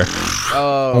there.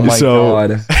 Oh, my So-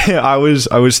 god, I was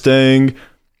staying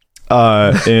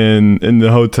in the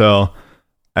hotel,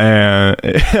 And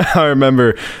I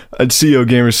remember at CEO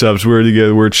Gamer Subs, we were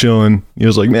together, we were chilling. He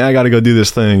was like, man, I got to go do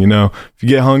this thing, you know? If you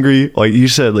get hungry, like you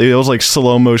said, it was like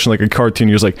slow motion, like a cartoon.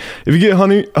 He was like, if you get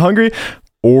hungry,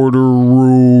 order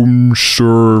room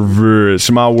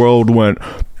service. My world went...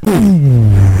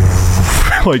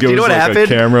 Like it was what like happened? a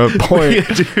camera point.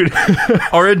 Dude,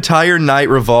 our entire night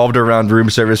revolved around room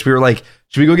service. We were like,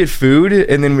 should we go get food?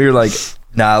 And then we were like,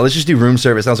 nah, let's just do room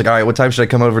service. And I was like, all right, what time should I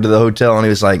come over to the hotel? And he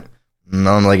was like, I'm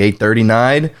like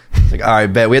 8:39. Like, all right,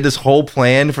 bet. We had this whole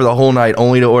plan for the whole night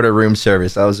only to order room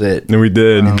service. That was it. And we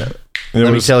did.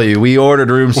 Let me tell you, we ordered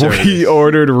room service. We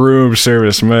ordered room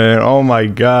service, man. Oh my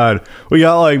god. We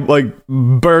got like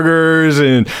burgers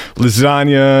and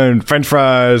lasagna and french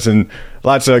fries and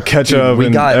lots of ketchup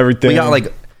and everything. We got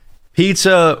like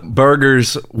pizza,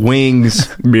 burgers, wings,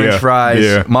 french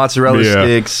fries, mozzarella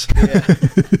sticks,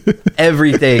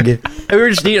 everything. And we were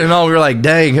just eating it all. We were like,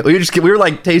 dang. We were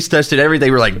like taste tested everything.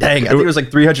 We were like, dang. I think it was like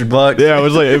 $300. Yeah, it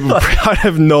was like, I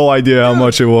have no idea how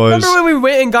much it was. Remember when we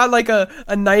went and got like a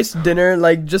nice dinner,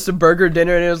 like just a burger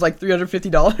dinner, and it was like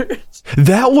 $350?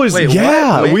 That was, Wait,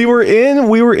 yeah. what? We were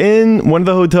in one of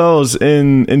the hotels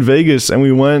in Vegas, and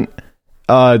we went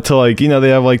to like, you know, they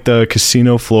have like the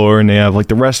casino floor and they have like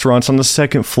the restaurants on the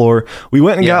second floor. We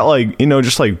went and got like, you know,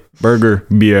 just like burger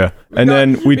beer, and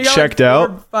then we checked like 4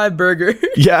 or out 5 burgers.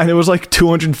 Yeah, and it was like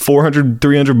 $200, $400,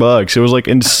 $300. It was like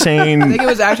insane. I think it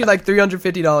was actually like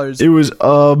 $350. It was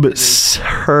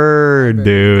absurd,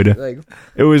 dude. Like,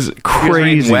 it was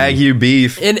crazy. Wagyu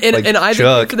beef. and Isaac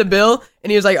paid for the bill, and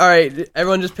he was like, all right,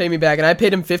 everyone just pay me back. And I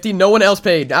paid him $50. No one else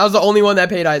paid. I was the only one that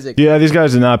paid Isaac. Yeah, these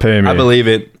guys did not pay me. I believe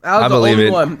it. I was the only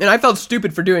one. And I felt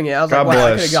stupid for doing it. I was God like, wow, I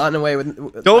bless. could have gotten away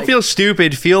with Don't like, feel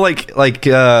stupid. Feel like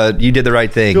you did the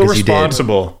right thing. Feel 'cause you did.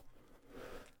 responsible.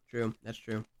 True. That's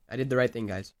true. I did the right thing,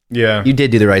 guys. Yeah. You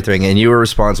did do the right thing, and you were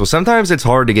responsible. Sometimes it's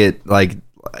hard to get like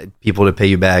people to pay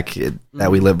you back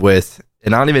that we live with,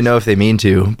 and I don't even know if they mean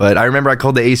to. But I remember I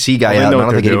called the AC guy Well, out. they know And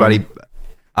what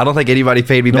I don't think anybody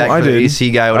paid me No, back I for the did.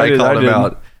 AC guy when I called him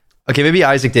out. Okay, maybe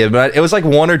Isaac did, but it was like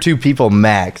 1 or 2 people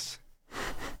max.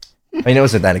 I mean, it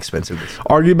wasn't that expensive.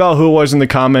 Argue about who it was in the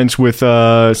comments with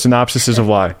synopsises of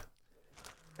why.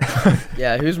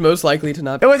 Yeah, who's most likely to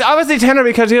not? It was obviously Tanner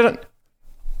because he didn't.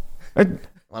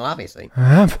 Well, obviously.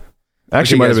 Actually,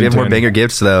 Okay, might guys, have we been have more Tanner. banger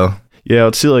gifts though. Yeah,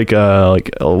 let's see like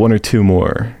 1 or 2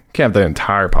 more. Can't have the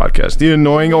entire podcast. The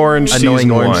Annoying Orange Annoying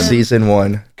season Orange 1. season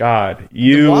 1. God,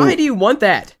 you. Why do you want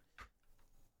that?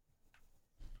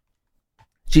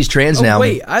 She's trans Oh, now.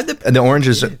 wait, I have the And the orange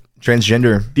is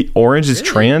transgender. The Orange is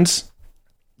Really? trans?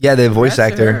 Yeah, the voice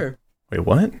Congrats to actor. her. Wait,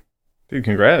 what? Dude,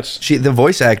 congrats. The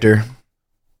voice actor.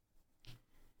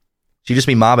 She just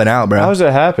be mobbing out, bro. How does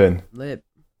that happen? Lip.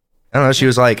 I don't know. She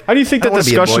was like, How do you think I that wanna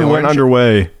be a boy discussion went orange.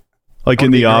 underway? Like I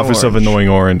in wanna be the a girl office of orange. Annoying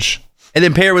Orange. and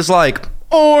then Pear was like,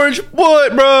 orange,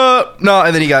 what, bro? No,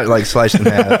 and then he got like sliced in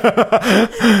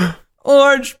half.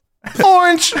 Orange.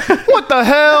 Orange? What the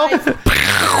hell?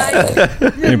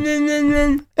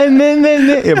 And then,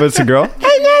 yeah, but it's a girl.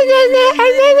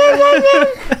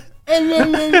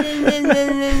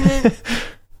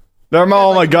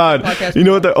 Oh my god! Podcast You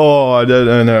know what?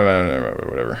 Never,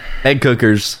 whatever. Egg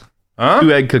cookers. Huh?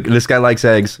 2 egg cookers. This guy likes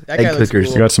eggs. That guy Egg looks cookers.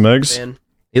 cool. You got some eggs? Man.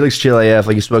 He looks chill AF.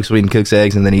 Like he smokes weed and cooks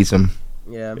eggs and then eats them.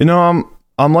 Yeah. You know,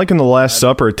 I'm liking the Last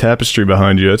Supper tapestry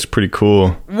behind you. That's pretty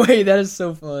cool. Wait, that is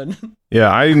so fun. Yeah,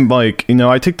 I'm like, you know,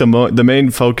 I take the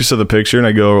main focus of the picture and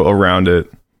I go around it.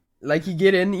 Like you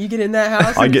get in that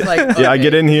house. I and get, it's like, yeah, I okay,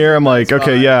 get in here. I'm like, that's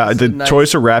okay, fine. yeah, This the is nice.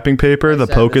 choice of wrapping paper, the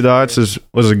Nice polka dots atmosphere.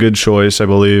 was a good choice, I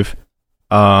believe.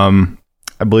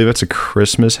 I believe it's a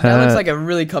Christmas hat. That looks like a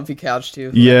really comfy couch too.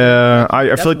 Yeah, I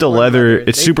That's feel like the warm leather. leather.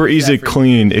 It's They super do easy that to for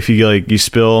clean if you like you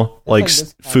spill like like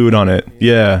this food on it. kind.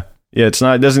 Yeah, it's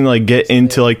not. It doesn't like get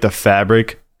into like the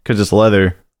fabric because it's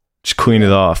leather. Just clean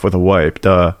it off with a wipe.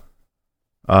 The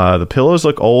pillows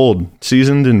look old,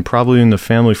 seasoned, and probably in the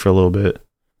family for a little bit.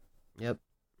 Yep.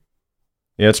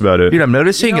 Yeah, that's about it. Dude, I'm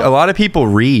noticing You know- a lot of people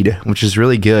read, which is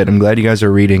really good. I'm glad you guys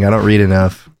are reading. I don't read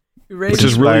enough. You ready Which to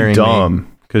is really inspiring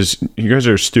dumb because you guys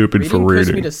are stupid for reading puts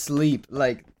me reading. to sleep.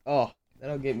 Like, oh,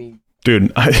 that'll get me.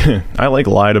 Dude, I like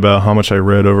lied about how much I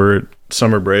read over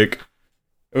summer break.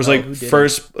 It was Oh, like who didn't?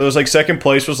 it was like second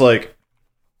place was like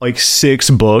 6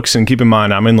 books, and keep in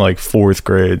mind I'm in like 4th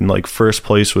grade, and like first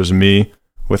place was me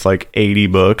with like 80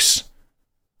 books.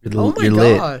 Oh my You're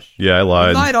lit. gosh. Yeah, I You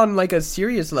lied. lied on like a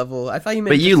serious level. I thought you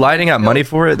meant. But you just, lied and got no. money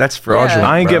for it? That's fraudulent.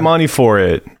 I ain't bro. get money for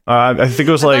it. I think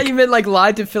it was I thought like you meant like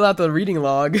lied to fill out the reading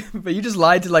log, but you just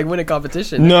lied to like win a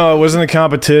competition. no, it wasn't a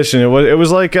competition. It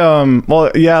was like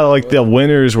well, yeah, like the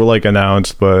winners were like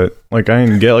announced, but like I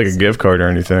didn't get like a gift card or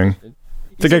anything.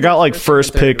 I think I got like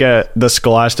first pick at the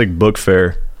Scholastic Book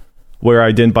Fair, where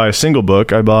I didn't buy a single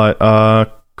book. I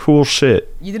bought cool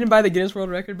shit. You didn't buy the Guinness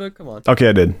World Record book? Come on. Okay,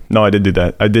 I did. No, I did do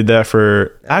that. I did that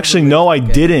for. Actually, no, I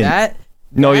didn't.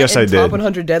 No, yes, I did. Top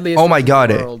 100 deadliest. Oh my god!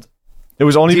 It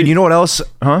was only. Dude, you know what else?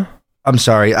 Huh? I'm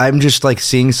sorry. I'm just like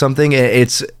seeing something.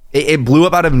 It blew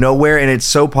up out of nowhere, and it's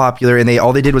so popular. And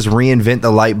all they did was reinvent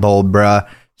the light bulb, bruh.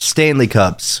 Stanley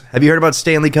Cups. Have you heard about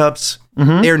Stanley Cups?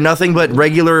 Mm-hmm. They're nothing but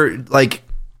regular like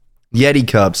Yeti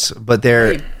cups, but they're.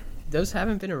 Wait, those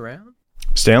haven't been around.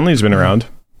 Stanley's been around.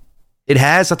 It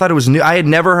has. I thought it was new. I had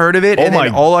never heard of it. Oh and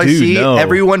then my all I dude, see, no.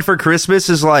 everyone for Christmas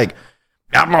is like,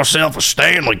 got myself a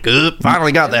Stanley Cup.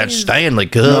 Finally got that Stanley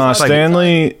Cup. No, It's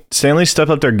like, Stanley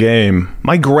stepped up their game.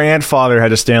 My grandfather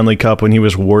had a Stanley Cup when he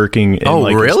was working in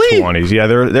really? his 20s. Yeah,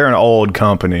 they're an old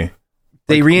company.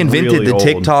 they reinvented really the old.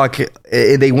 TikTok.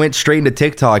 They went straight into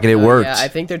TikTok and it worked. Yeah, I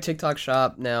think they're TikTok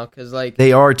shop now because like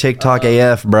They are TikTok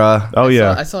AF, bruh. Oh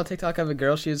yeah. I saw a TikTok of a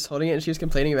girl. She was holding it and she was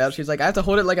complaining about it. She was like, I have to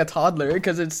hold it like a toddler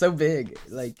because it's so big.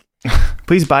 Like,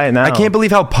 Please buy it now. I can't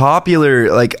believe how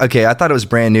popular. Like, okay, I thought it was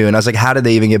brand new, and I was like, how did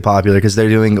they even get popular? Because they're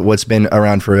doing what's been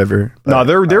around forever. No, But,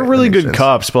 they're alright, really that makes good sense.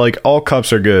 cups, but like all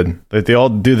cups are good. Like they all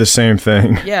do the same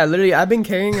thing. yeah, literally, I've been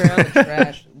carrying around a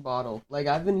trash bottle. Like,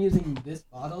 I've been using this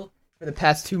bottle for the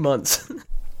past 2 months.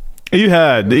 You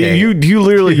had Okay. you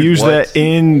literally Dude, used what? that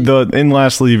in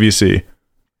last EVC.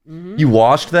 You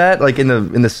washed that like in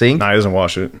the sink. Nah, he doesn't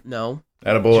wash it. No.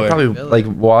 You should Attaboy. probably like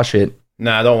wash it.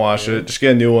 Nah, don't wash it. Just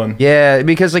get a new one. Yeah,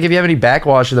 because like if you have any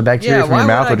backwash, the bacteria Yeah, from why your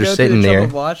mouth would I will just go sit through in the trouble there.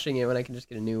 of washing it when I can just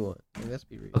get a new one? Like, let's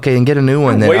be real. Okay, and get a new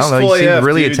one then. I don't know. You seem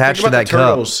really attached to that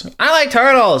cup. I like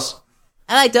turtles.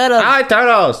 I like that. I like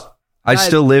turtles. I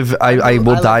still live. I will I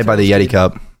like die by the turtles, Yeti dude.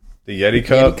 cup. The Yeti Any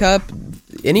cup. cup,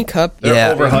 any cup. They're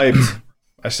Yeah. overhyped.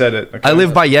 I said it. Okay. I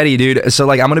live by Yeti, dude. So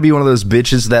like, I'm gonna be one of those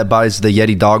bitches that buys the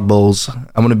Yeti dog bowls.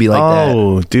 I'm gonna be like that.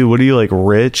 Oh, dude, what are you like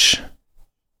rich?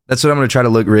 That's what I'm gonna try to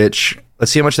look rich.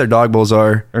 Let's see how much their dog bowls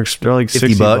are. They're like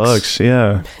 50 $60 bucks.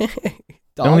 Yeah.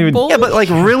 Dog don't even- bowl? Yeah, but like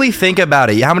really think about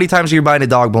it. How many times are you buying a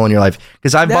dog bowl in your life?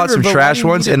 Because I've bought Never, some but why trash do you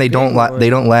ones need a and they big don't one? they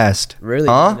don't last. Really?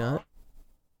 Huh? Not?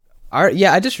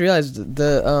 I just realized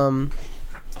the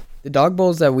dog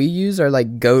bowls that we use are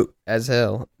like goat as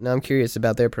hell. Now I'm curious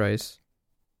about their price.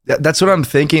 That's what I'm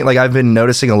thinking. Like I've been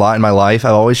noticing a lot in my life.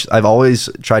 I've always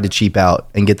tried to cheap out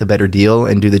and get the better deal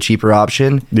and do the cheaper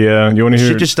option. Yeah. You want to hear?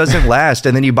 Shit just doesn't last,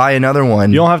 and then you buy another one.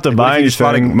 You don't have to Like, what buy if you just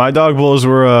bought a- anything. My dog bowls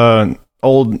were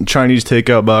old Chinese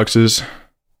takeout boxes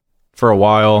for a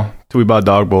while till we bought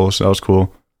dog bowls. That was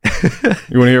cool. You want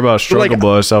to hear about a struggle like-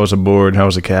 bus? I was aboard. I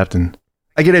was a captain.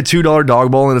 I get a $2 dog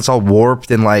bowl and it's all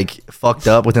warped and like fucked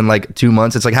up within like 2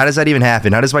 months. It's like, how does that even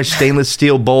happen? How does my stainless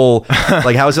steel bowl,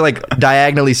 like, how is it like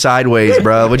diagonally sideways,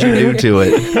 bro? What'd you do to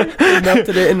it? They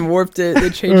melted it and warped it. They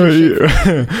changed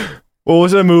the shape. What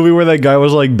was that movie where that guy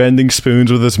was like bending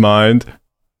spoons with his mind?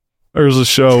 Or was a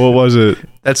show? What was it?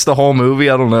 That's the whole movie.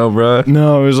 I don't know, bro.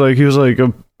 No, it was like he was like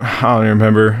I don't even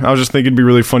remember. I was just thinking it'd be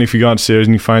really funny if you got upstairs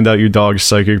and you find out your dog's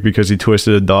psychic because he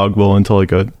twisted a dog bowl into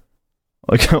like an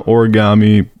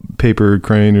origami paper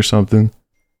crane or something.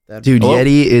 Dude, Hello?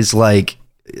 Yeti is like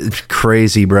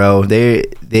crazy, bro. They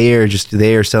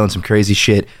are selling some crazy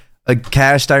shit. A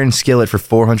cast iron skillet for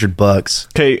 $400.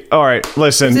 Okay, all right,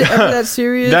 listen. Is it ever that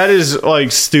serious? That is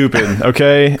like stupid.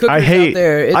 Okay, Cookers I hate out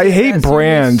there, is I it hate that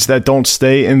brands that don't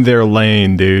stay in their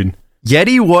lane, dude.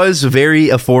 Yeti was very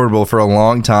affordable for a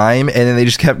long time, and then they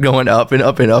just kept going up and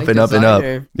up and up Like and up and up.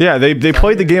 designer. Yeah, they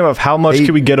played the game of how much They-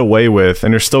 can we get away with,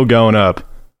 and they're still going up.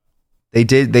 They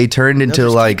did. They turned into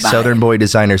just like keep buying. Southern Boy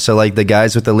designers. So like the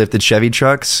guys with the lifted Chevy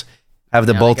trucks have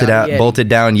the Now they got Yeti. bolted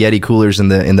down Yeti coolers in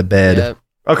the bed. Yep.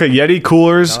 Okay, Yeti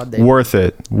coolers, God damn. worth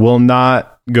it. Will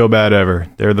not go bad ever.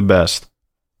 They're the best.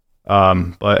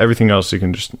 But everything else you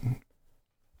can just.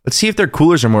 Let's see if their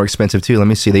coolers are more expensive too. Let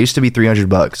me see. They used to be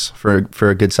 $300 for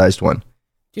a good sized one.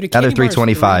 Dude, a Now they're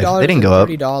candy bar is $3.25. They didn't go up.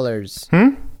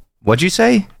 $30. What'd you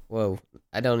say? Whoa.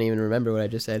 I don't even remember what I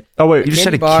just said. Oh wait, You just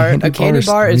said a A candy is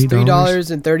bar is $3?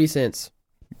 $3.30.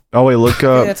 oh wait. Look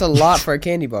up. That's a lot for a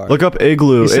candy bar. Look up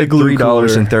Igloo. You said Igloo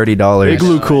 $3 and cooler. $30.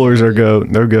 Igloo coolers are goat.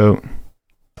 They're goat.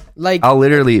 like I'll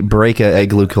literally break a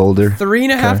igloo holder.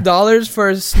 $3.50 for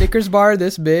a Snickers bar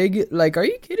this big. Like, are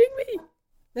you kidding me?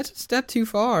 That's a step too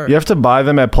far. You have to buy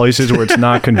them at places where it's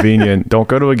not convenient. Don't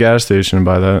go to a gas station and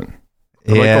buy that.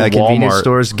 Or like Yeah, a convenience Walmart.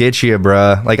 stores get you,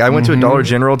 bruh. Like I went to a Dollar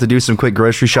General to do some quick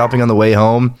grocery shopping on the way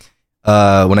home.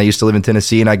 When I used to live in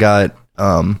Tennessee, and I got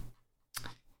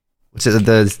what's it?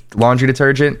 The laundry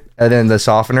detergent and then the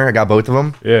softener. I got both of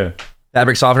them. Yeah.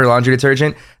 Fabric softener, laundry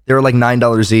detergent. They were like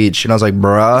 $9 each, and I was like,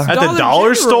 bruh. At the Dollar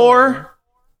dollar General. store?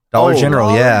 Dollar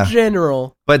General, yeah.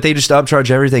 General. But they just upcharge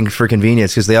everything for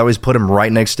convenience because they always put them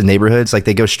right next to neighborhoods. Like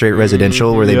they go straight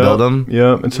residential where they build them.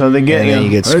 Yep, that's how they get And you. then you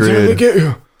get That's how they screwed. get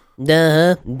you.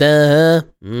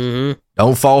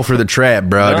 Don't fall for the trap,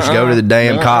 bro. Just go to the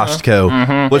damn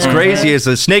Costco. What's crazy is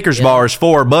the Snickers bar is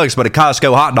 $4, but a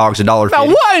Costco hot dog's Now $1.50.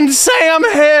 what in Sam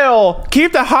Hill?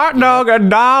 Keep the hot dog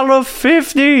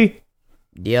 $1.50.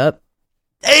 Yep.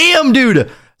 Damn, dude.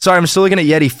 Sorry, I'm still looking at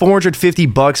Yeti.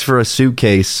 $450 for a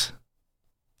suitcase.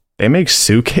 They make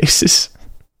suitcases.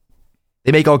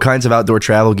 They make all kinds of outdoor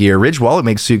travel gear. Ridge Wallet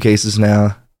makes suitcases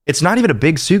now. It's not even a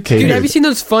big suitcase. Dude, have you seen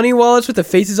those funny wallets with the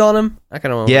faces on them? I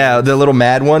kind of want Yeah, the little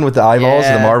mad one with the eyeballs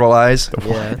and the Yeah. marble eyes.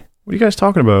 Yeah. What are you guys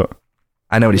talking about?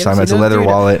 I know what he's You talking about. haven't It's a seen leather those, dude?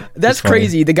 wallet. That's It's funny.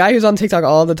 crazy. The guy who's on TikTok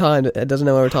all the time doesn't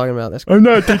know what we're talking about. That's I'm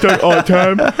not TikTok all the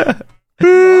time.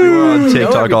 You're on You know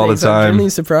TikTok all the everything, so I'm time. genuinely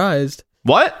surprised.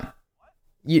 What?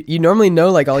 You normally know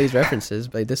like all these references,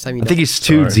 but this time you I think don't. he's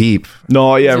too Sorry. deep.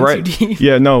 No, yeah, Is it right. too deep?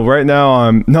 Yeah, no, right now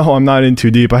I'm not in too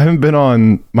deep. I haven't been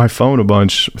on my phone a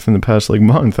bunch within the past like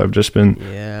month. I've just been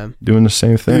Yeah. doing the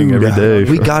same thing Dude, every day.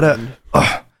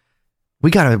 We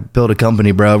gotta build a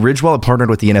company, bro. Ridge Wallet partnered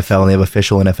with the NFL and they have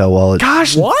official NFL wallets.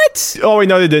 Gosh. What? Oh wait,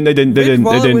 no, they didn't. They didn't. They Ridge didn't. They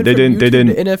Wallet didn't. went They from didn't. They YouTube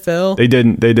to didn't. NFL. They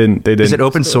didn't. They didn't. They didn't. Is it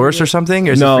open source or something?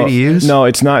 Or is it free to use? No,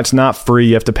 it's not. It's not free.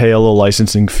 You have to pay a little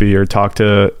licensing fee or talk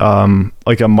to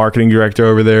like a marketing director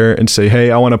over there and say,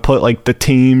 hey, I want to put like the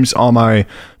teams on my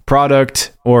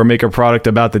product or make a product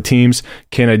about the teams.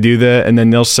 Can I do that? And then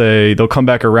they'll come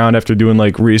back around after doing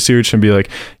like research and be like,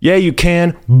 yeah, you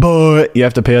can, but you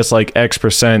have to pay us like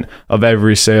X% of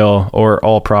every sale or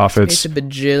all It's profits. a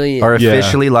bajillion. Our Yeah.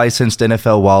 officially licensed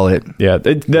NFL wallet. Yeah,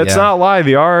 that's Yeah. not a lie.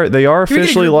 They are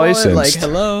officially Group wallet, licensed. Like,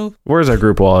 hello. Where's our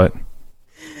group wallet?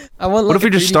 I want. What like, if we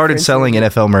a just 3D started printer. selling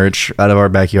NFL merch out of our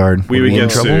backyard? We would be in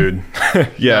get trouble? sued.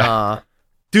 Yeah. Nah.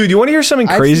 Dude, you want to hear something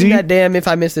I've crazy? seen that damn if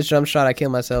I miss this jump shot, I kill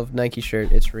myself Nike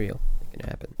shirt. It's real. It can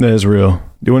happen. That is real.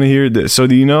 Do you want to hear this? So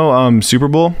do you know Super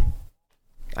Bowl?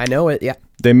 I know it. Yeah.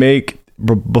 They make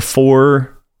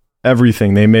before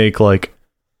everything. They make like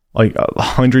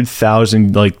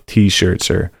 100,000 like T-shirts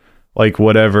or like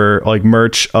whatever like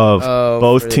merch of Oh,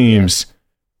 both for the- teams.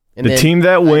 And The then team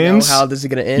that I know wins, how this is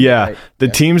gonna end. yeah, right? the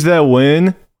teams that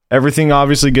win, everything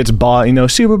obviously gets bought. You know,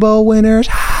 Super Bowl winners.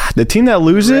 The team that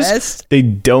loses, Rest? they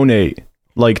donate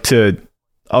like to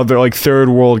other like third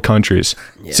world countries.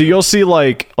 Yeah. So you'll see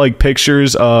like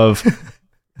pictures of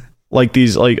like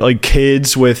these like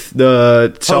kids with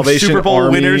the Salvation Super Bowl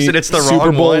Army winners and it's the Super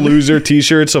wrong Bowl one. loser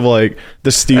T-shirts of like the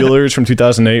Steelers from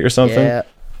 2008 or something, Yeah.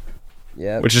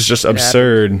 Yeah. which is just It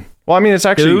absurd. Well, I mean, it's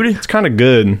actually Dude. it's kind of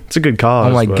good. It's a good cause.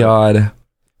 Oh my but- god.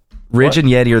 Ridge What? and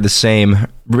Yeti are the same.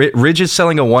 Ridge is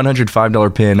selling a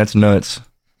 $105 pin. That's nuts.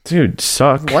 dude,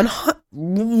 suck.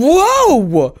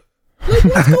 Whoa! Like,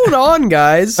 what's going on,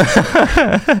 guys?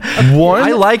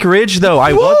 I like Ridge though.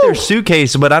 I want their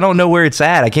suitcase, but I don't know where it's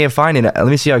at. I can't find it. Let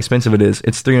me see how expensive it is.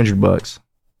 It's $300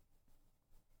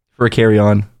 for a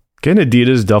carry-on. Get an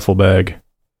Adidas duffel bag.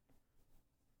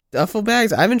 Duffel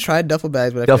bags? I haven't tried duffel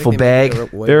bags, but I Duffel feel like they make bag?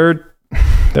 it way-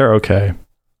 They're okay.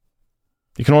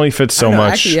 You can only fit I so don't know,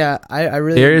 much. Actually, yeah, I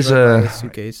really There's enjoy a- my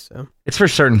suitcase. So. It's for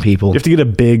certain people. You have to get a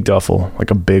big duffel,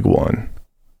 like a big one,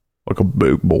 like a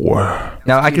big boy.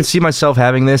 Now I can see myself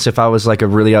having this if I was like a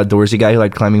really outdoorsy guy who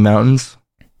liked climbing mountains.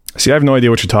 See, I have no idea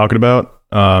what you're talking about.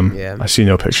 Yeah. I see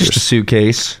no It's pictures. just a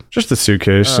suitcase. Just a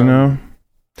suitcase, you know.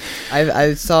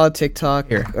 I saw a TikTok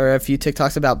or a few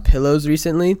TikToks about pillows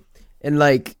recently, and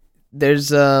like there's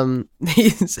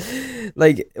these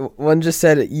like one just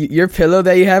said your pillow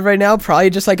that you have right now probably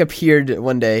just like appeared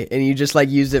one day and you just like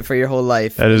used it for your whole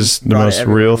life. That is the Brought it most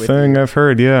everywhere real with thing I've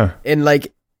heard. Yeah. And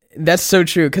like that's so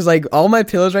true because like all my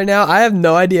pillows right now, I have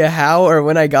no idea how or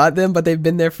when I got them, but they've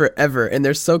been there forever and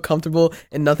they're so comfortable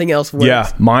and nothing else works. Yeah,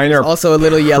 mine are Also a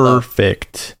little yellow.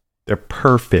 perfect. They're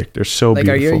perfect. They're so Like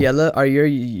beautiful. are your yellow? Are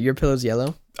your pillows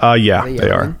yellow? Yeah, the they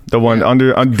yellow are. one? The one Yeah.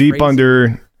 under deep Crazy.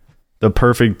 under the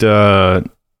perfect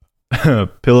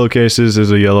pillowcases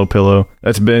is a yellow pillow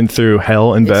that's been through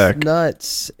hell and back. It's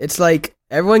nuts. It's like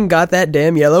everyone got that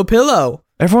damn yellow pillow.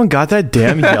 Everyone got that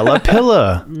damn yellow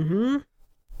pillow. Mm-hmm.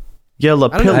 Yellow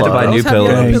I don't know. I had to pillow. buy Girls new have yellow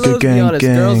pillows. pillows, be Gang, honest.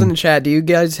 gang. Girls in the chat, do you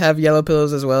guys have yellow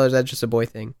pillows as well, or is that just a boy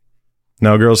thing?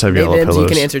 No, girls have yellow Hey, Vims, you pillows.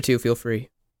 can answer too. Feel free.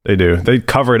 They do. They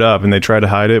cover it up and they try to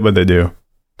hide it, but they do.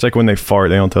 It's like when they fart,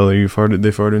 they don't tell you farted. They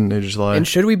farted and they just lie. And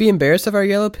should we be embarrassed of our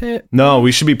yellow pit? No,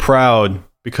 we should be proud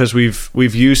because we've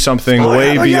used something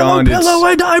way beyond its.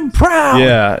 and I'm proud.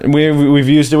 Yeah, we've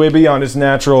used it way beyond its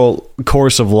natural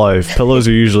course of life. Pillows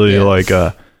are usually Yeah. like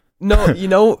No, you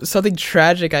know something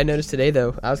tragic I noticed today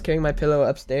though. I was carrying my pillow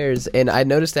upstairs and I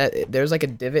noticed that there's like a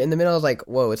divot in the middle. I was like,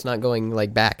 "Whoa, it's not going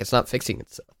like back. It's not fixing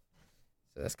itself."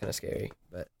 So that's kind of scary.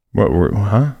 But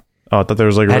Huh? Oh, I thought there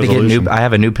was like a I had to get resolution. I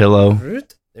have a new pillow.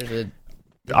 there's a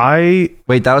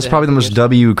Wait, that was probably the most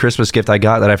W Christmas gift I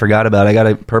got that I forgot about. I got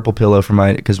a purple pillow for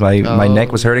because my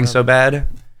neck was hurting so bad.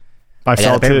 I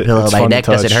felt it. Pillow. It's My fun to neck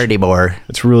doesn't touch. hurt anymore.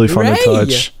 It's really fun to Hooray!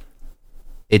 touch.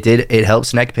 It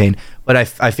helps neck pain. But I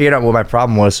figured out what my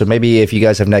problem was. So maybe if you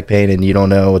guys have neck pain and you don't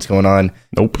know what's going on.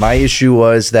 Nope. My issue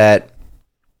was that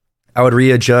I would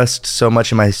readjust so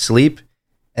much in my sleep.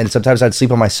 And sometimes I'd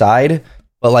sleep on my side.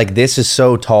 But like this is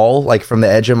so tall, like from the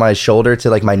edge of my shoulder to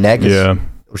like my neck is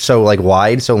so like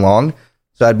wide, so long.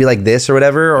 So I'd be like this or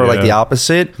whatever, or like the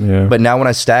opposite. Yeah. But now when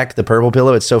I stack the purple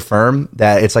pillow, it's so firm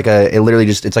that it's like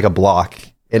it's like a block.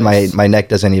 And my neck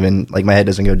doesn't even, like my head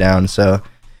doesn't go down. So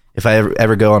if I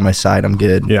ever go on my side, I'm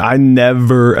good. Yeah, I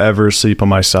never ever sleep on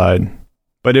my side.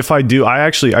 But if I do,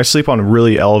 I sleep on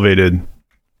really elevated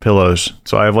pillows.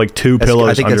 So I have like two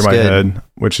pillows under my head,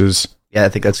 which is I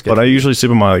think that's good. But I usually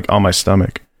sleep on my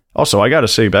stomach. Also, I gotta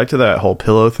say, back to that whole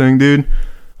pillow thing, dude.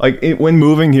 Like when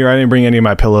moving here, I didn't bring any of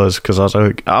my pillows because I was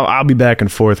like, I'll be back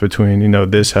and forth between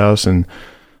this house and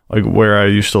like where I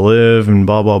used to live and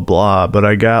blah blah blah. But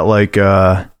I got like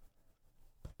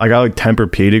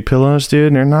Tempur-Pedic pillows, dude.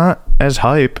 And they're not as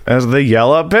hype as the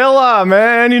yellow pillow,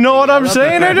 man. You know what I'm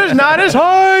saying? They're just not as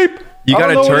hype. You got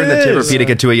to turn the Tempur-Pedic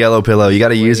into a yellow pillow. You got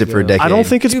to use it for a decade. I don't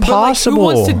think it's possible. Who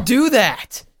wants to do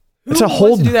that? It's a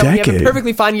whole We have a decade.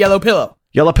 perfectly fine yellow pillow.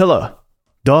 Yellow pillow.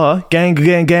 Duh. Gang.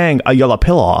 A yellow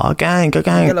pillow. Gang.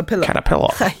 Yellow pillow. Caterpillar.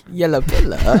 Yellow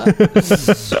pillow.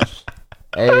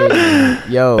 Hey,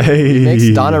 yo. Hey.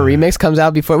 Remix, Donna Remix comes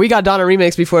out before. We got Donna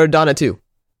Remix before Donna 2.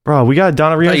 Bro, we got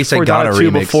Donna Remix you said before Donna Donna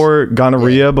 2, Remix. before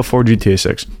Gonorrhea, before GTA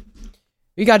 6.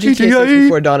 We got GTA 6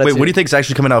 before Donna 2. Wait, what do you think is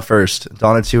actually coming out first?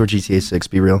 Donna 2 or GTA 6?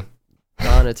 Be real.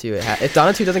 Donna 2. If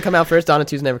Donna 2 doesn't come out first, Donna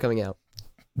 2 is never coming out.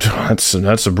 That's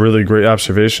a really great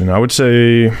observation. I would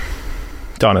say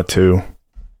Donna 2.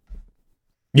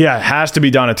 Yeah, it has to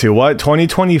be Donna 2. What?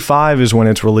 2025 is when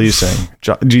it's releasing.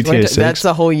 GTA 6. That's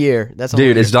a whole year.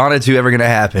 Dude, is Donna 2 ever going to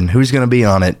happen? Who's going to be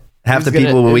on it? Half the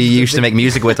people we used to make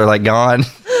music with are like gone.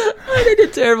 They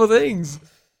did terrible things.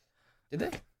 Did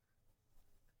they?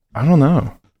 I don't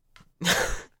know.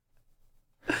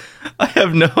 I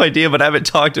have no idea, but I haven't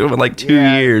talked to him in like 2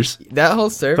 years. That whole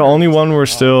server. The only one we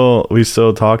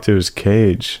still talk to is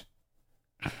Cage.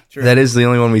 True. That is the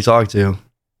only one we talked to.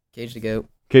 Cage to go.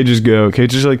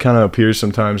 Cage's like kind of appears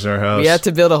sometimes in our house. We had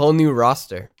to build a whole new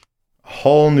roster.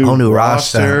 Whole new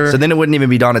roster. So then it wouldn't even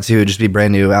be Donna 2, it'd just be a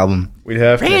brand new album. We'd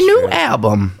have Brand new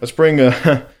album. Let's bring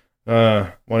one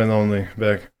and only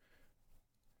back.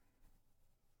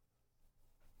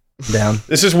 Down.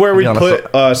 This is where we put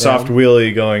Soft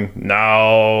Wheelie going.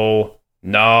 No.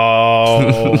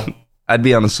 I'd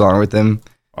be on a song with them.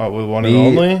 With one and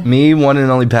only? Me, one and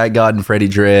only Pat God and Freddie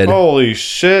Dredd. Holy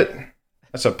shit.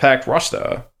 That's a packed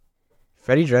roster.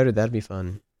 Freddie Dredd, that'd be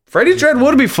fun. Freddie Dredd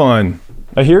would be fun.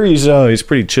 I hear he's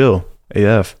pretty chill.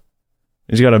 AF.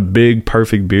 He's got a big,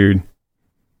 perfect beard.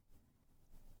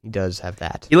 He does have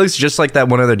that. He looks just like that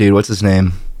one other dude. What's his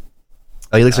name?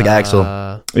 Oh, he looks like Axel.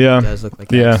 Yeah. He does look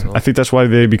like Yeah. Axel. I think that's why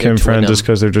they became friends, just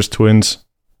because they're just twins.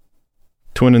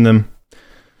 Twinning them.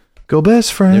 Go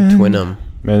best friend. They're twin 'em.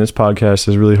 Man, this podcast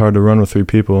is really hard to run with 3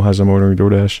 people as I'm ordering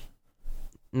DoorDash.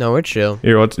 No, we're chill.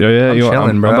 Here,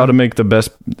 I'm about to make the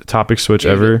best topic switch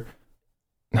ever.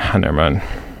 Never mind.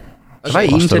 Have I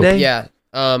eaten today? Yeah.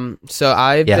 So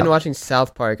I've been watching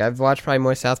South Park. I've watched probably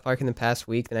more South Park in the past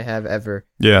week than I have ever.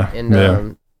 Yeah.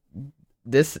 And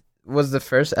this was the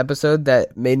first episode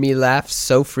that made me laugh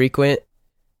so frequent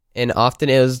and often.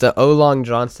 It was the Olong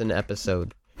Johnson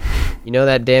episode. You know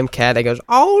that damn cat that goes,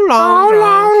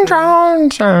 Olong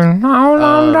Johnson.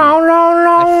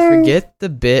 I forget the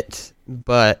bit,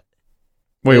 but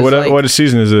wait, what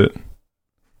season is it?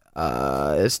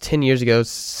 It's 10 years ago,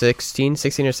 16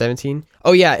 or 17.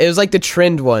 Oh yeah, it was like the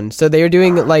trend one. So they were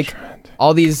doing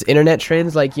all these internet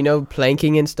trends, like,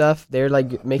 planking and stuff. They're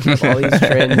like making up all these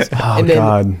trends.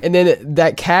 And then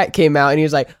that cat came out and he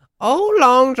was like, "Oh,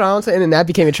 Long Johnson," and then that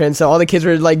became a trend. So all the kids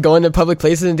were like going to public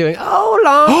places and doing, "Oh,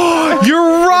 Long."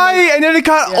 You're right, and then it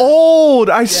got old.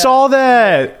 I saw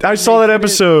that. I saw that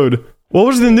episode. What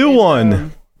was the new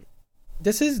one?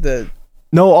 This is the.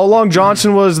 No, Olong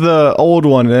Johnson was the old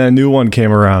one, and then a new one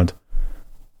came around.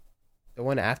 The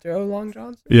one after Olong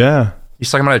Johnson? Yeah. He's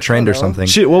talking about a trend or something.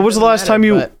 Shit, what was the last time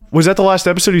was that the last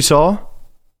episode you saw?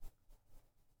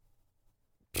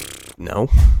 No.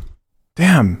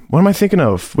 Damn, what am I thinking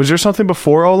of? Was there something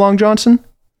before Olong Johnson?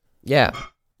 Yeah.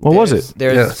 What was it?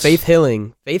 There's Yes. Faith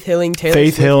Hilling, Taylor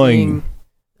Faith Swifting,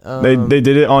 Hilling. They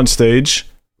did it on stage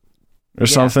or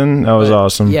something. That was but-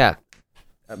 awesome. Yeah,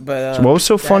 but What was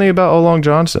so funny about Olong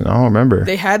Johnson? I don't remember.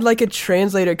 they had like a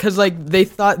translator because like they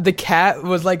thought the cat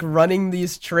was like running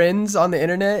these trends on the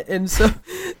internet, and so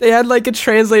they had like a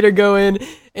translator go in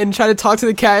and try to talk to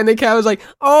the cat, and the cat was like,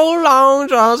 "Oh, Long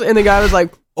Johnson," and the guy was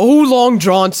like, "Oh, Long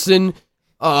Johnson."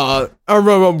 I'm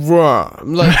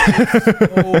like,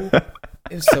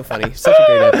 it was so funny. Such a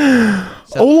great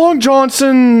episode. Olong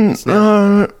Johnson.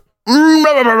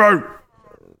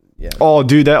 Yeah. Oh,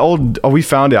 dude, that old. Oh, we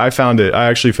found it. I found it. I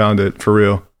actually found it for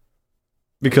real.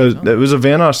 Because it was a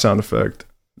Vanoss sound effect.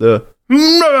 The.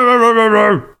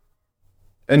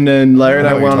 And then Larry and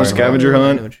I went on a scavenger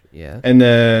hunt. Yeah. And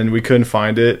then we couldn't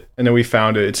find it. And then we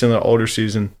found it. It's in the older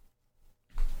season.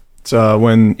 It's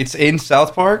when. It's in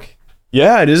South Park.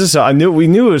 Yeah, it is. We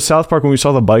knew it was South Park when we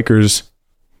saw the bikers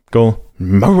go.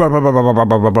 You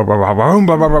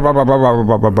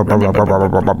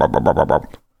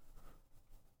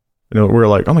know, we were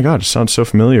like, oh my god, it sounds so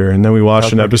familiar. And then we watched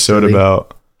South an Park is episode silly.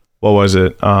 about, what was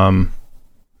it?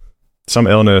 Some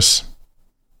illness,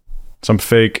 some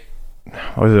fake.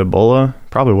 Was it Ebola?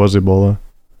 Probably was Ebola.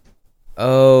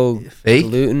 Oh, Fake?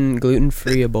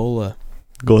 gluten-free Ebola.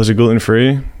 Is it gluten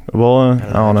free? Ebola?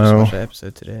 I don't I just know. watched that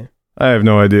episode today. I have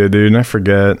no idea, dude. And I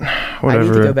forget. Whatever. I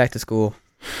need to go back to school.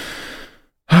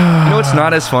 You know what's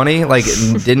not as funny? Like,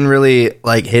 it didn't really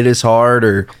like hit as hard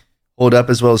or hold up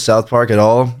as well as South Park at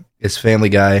all. It's Family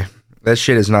Guy. That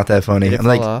shit is not that funny. Did it I'm fall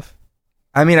like, off?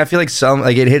 I mean, I feel like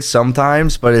it hits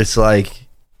sometimes, but it's like,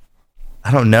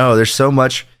 I don't know. There's so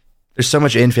much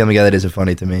in Family Guy that isn't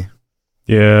funny to me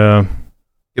Yeah.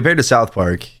 compared to South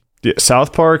Park. Yeah.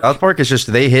 South Park. South Park is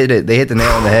just they hit the nail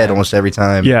on the head almost every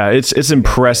time. Yeah, it's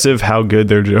impressive how good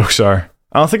their jokes are.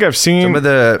 I don't think I've seen Some of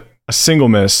the a single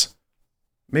miss.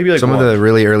 Maybe like some one. of the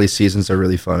really early seasons are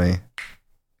really funny.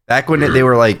 Back when they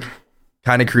were like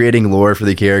kind of creating lore for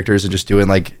the characters and just doing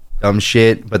like dumb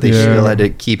shit, but they still had to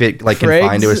keep it like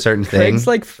confined to a certain thing. Craig's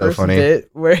like So first funny. bit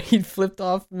where he flipped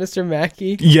off Mr.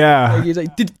 Mackey. Yeah. Like, he's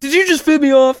like, did you just flip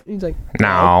me off? And he's like,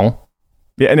 No.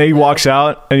 Yeah, and then he walks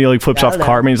out and he like flips off No.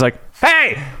 Cartman. He's like,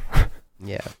 "Hey,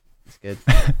 yeah, it's good.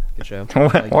 Good show.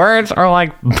 Like, words are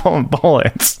like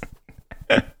bullets.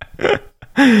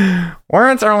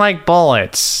 Words are like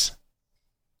bullets."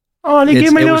 Oh, they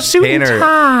give me It a was suit and Tanner.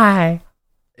 tie.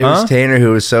 It was Huh? Tanner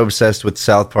who was so obsessed with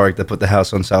South Park that put the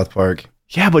house on South Park.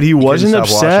 Yeah, but he wasn't stop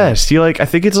watching. obsessed. He like, I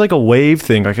think it's like a wave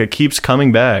thing. Like it keeps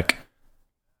coming back.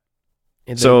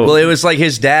 and So- Well, it was like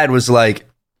his dad was like,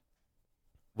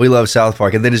 "We love South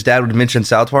Park," and then his dad would mention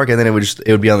South Park, and then it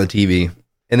would be on the TV.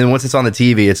 And then once it's on the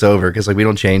TV, it's over because like we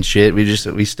don't change shit.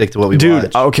 We stick to what we Dude,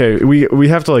 watch. okay, we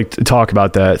have to like talk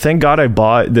about that. Thank God I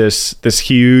bought this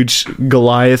huge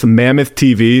Goliath mammoth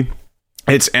TV.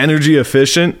 It's energy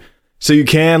efficient, so you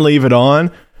can leave it on.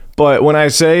 But when I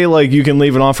say like you can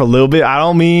leave it on for a little bit, I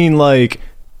don't mean like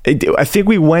I think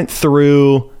we went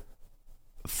through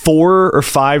 4 or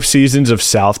 5 seasons of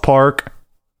South Park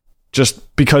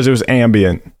just because it was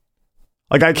ambient.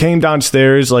 Like I came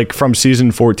downstairs like from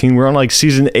season 14. We're on like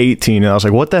season 18 and I was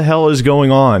like, what the hell is going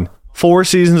on? 4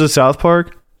 seasons of South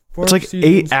Park? It's like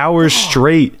 8 hours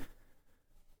straight.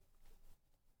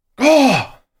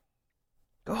 oh,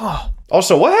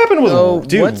 Also, what happened with so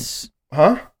dude? what's?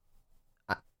 Huh?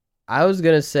 I was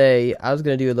gonna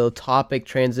do a little topic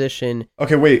transition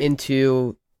Okay, wait.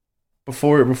 into.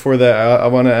 Before that, I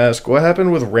want to ask, what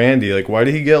happened with Randy? Like, why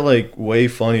did he get like way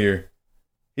funnier?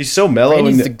 He's so mellow.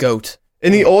 Randy's the In goat.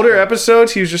 the older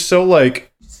episodes, he was just so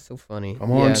like, So funny.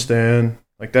 "Come on, Stan."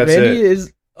 Like that's Randy it.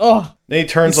 is. Oh, Then he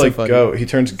turns he's so like funny. goat. He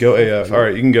turns goat AF. All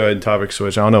right, you can go ahead and topic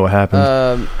switch. I don't know what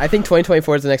happened. I think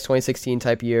 2024 is the next 2016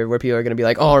 type year where people are going to be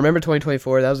like, oh, remember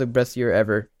 2024? That was the best year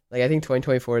ever. Like, I think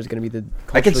 2024 is going to be the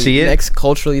I can see it. next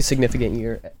culturally significant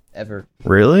year ever.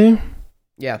 Really?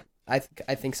 Yeah, I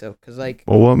think so. Because, like,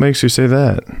 Well, what makes you say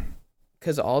that?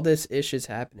 all this ish is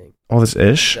happening. All this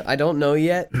ish? I don't know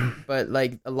yet, but,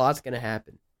 like, a lot's going to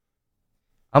happen.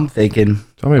 I'm thinking.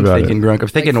 Tell me I'm about thinking, it. Grunk. I'm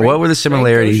thinking, Like, what were the Frank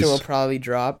similarities? Ocean will probably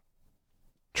drop,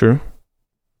 True.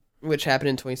 which happened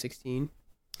in 2016.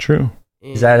 True.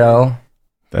 And Is that all?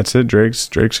 That's it. Drake's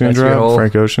gonna That's your drop whole-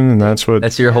 Frank Ocean, and that's what.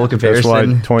 That's your whole That's comparison. why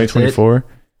That's it? 2024.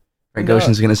 Frank No,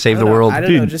 Ocean's gonna save I the don't know. world. I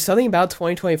don't know. Dude. Just something about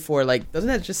 2024. Like, doesn't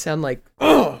that just sound like,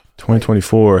 oh,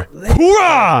 2024.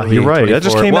 Hoorah! You're right. That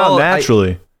just came out Well,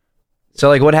 naturally. So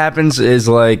like what happens is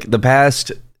like the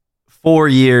past 5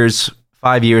 years,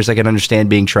 I can understand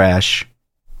being trash.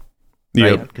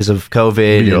 Right? Yep. Because of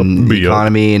COVID Yup. and the Yup.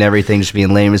 economy and everything just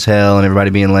being lame as hell and everybody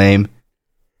being lame.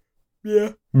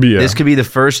 yeah. Yeah. This could be the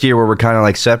first year where we're kind of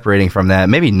like separating from that.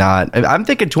 Maybe not. I'm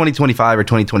thinking 2025 or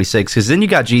 2026 because then you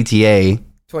got GTA.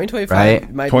 2025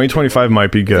 Right? might 2025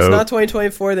 might be If it's go. not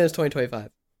 2024, then it's 2025.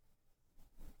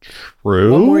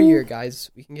 True. One more year, guys.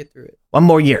 We can get through it. One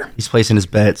more year. He's placing his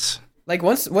bets Like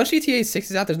once GTA 6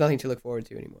 is out, there's nothing to look forward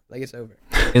to anymore. Like it's over.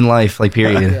 in life, like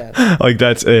period. Yeah. Like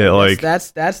that's it. Like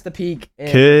that's the peak. And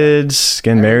kids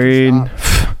getting married.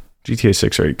 Everything GTA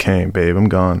 6 already came, babe. I'm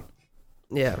gone.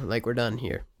 yeah, like we're done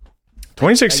here.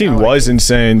 2016 Like, was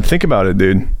insane. Think about it,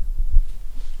 dude.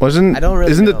 Wasn't I don't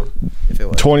really isn't know if it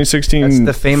was. it 2016 That's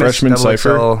the famous freshman double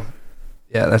cipher? XL.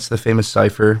 Yeah, that's the famous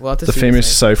cipher We'll have to The see famous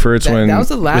this. cipher. It's when That was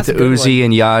the with last the good Uzi one.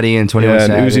 and Yachty and 21 Yeah,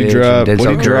 and Savage Uzi drop. and What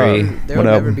Denzel did he drop? Curry. There What will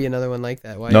never album? be another one like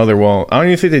that. Why? no, there won't. I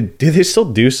don't even think do they still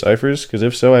do ciphers? Because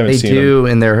if so, I haven't They seen them. do,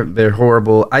 and they're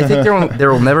horrible. I think there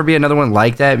will never be another one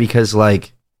like that because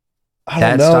like I that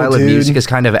don't know, style of dude. music is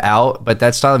kind of out. But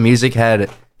that style of music had.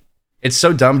 It's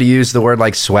so dumb to use the word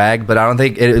like swag, but I don't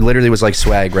think it literally was like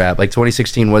swag rap. Like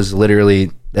 2016 was literally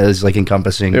that was like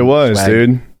encompassing. It was, swag.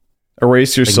 dude.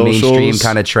 Erase your Like socials. mainstream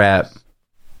kind of trap.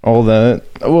 all that.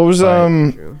 What was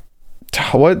Right. True.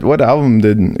 what album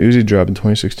did Uzi drop in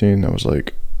 2016? That was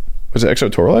like, was it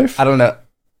EXO Tour Life? I don't know.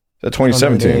 That I don't know the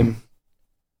 2017. name.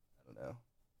 I don't know.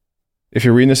 If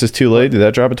you're reading this as too late, did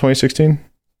that drop in 2016?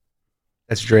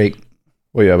 That's Drake.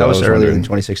 Well, yeah, but That I was earlier wondering. than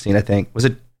 2016, I think. Was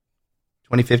it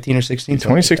 2015 or 16?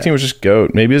 2016 was just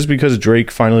goat. Maybe it's because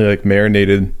Drake finally like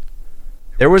marinated.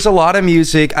 There was a lot of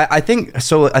music. I think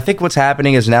so. I think what's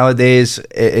happening is nowadays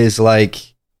is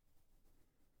like,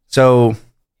 so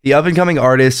the up and coming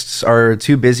artists are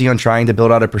too busy on trying to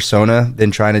build out a persona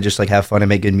than trying to just like have fun and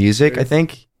make good music. I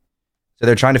think so.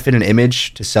 They're trying to fit an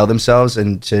image to sell themselves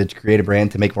and to create a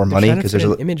brand to make more money because there's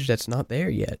an a image that's not there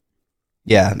yet.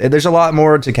 yeah, there's a lot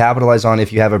more to capitalize on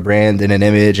if you have a brand and an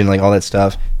image and like all that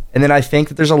stuff. And then I think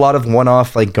that there's a lot of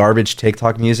one-off like garbage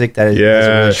TikTok music that has a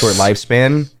really Yes. short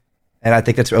lifespan. And I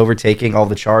think that's overtaking all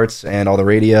the charts and all the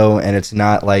radio. And it's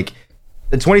not like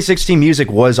the 2016 music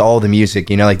was all the music,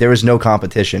 you know, like there was no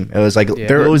competition. It was like Yeah.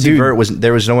 Lil Uzi Dude. Vert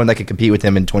there was no one that could compete with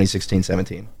him in 2016,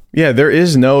 17. Yeah, there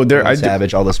is no there.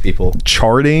 Savage, all those people.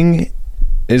 Charting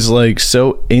is like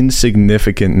so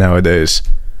insignificant nowadays.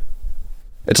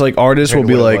 It's like artists will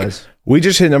Compared be to what it like, was. "We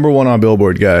just hit #1 on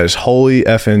Billboard, guys. Holy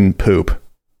effing poop!"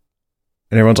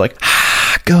 And everyone's like,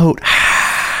 "Goat."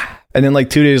 And then like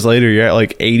 2 days later, you're at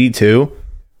like 82.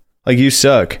 Like you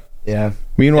suck. Yeah.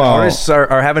 Meanwhile, Artists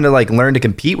are having to like learn to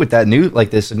compete with that new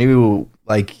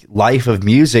like life of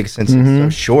music since it's so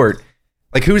short.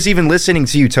 Like who's even listening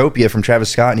to Utopia from Travis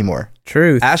Scott anymore?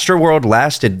 Truth. Astroworld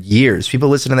lasted years. People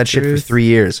listened to that shit for Truth. 3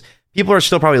 years. People are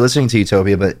still probably listening to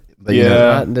Utopia, but you Yeah. know,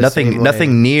 Not in the same way.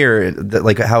 nothing near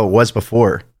like how it was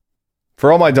before.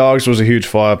 For All My Dogs was a huge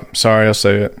flop. Sorry, I'll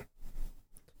say it.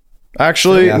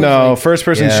 Actually, Yeah. no. First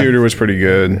person Yeah. shooter was pretty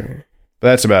good. But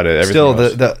that's about it. Everything Still,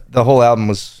 else. the whole album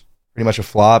was pretty much a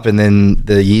flop, and then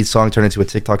the Yeet song turned into a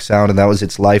TikTok sound, and that was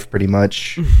its life pretty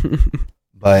much.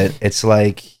 But it's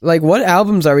like Like, what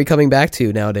albums are we coming back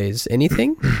to nowadays?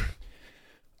 Anything?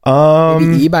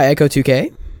 Maybe E by Echo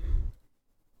 2K?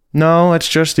 No, it's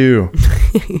just you.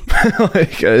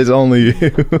 Like, it's only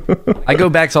you. I go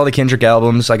back to all the Kendrick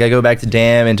albums. Like I go back to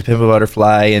Damn and to Pimp a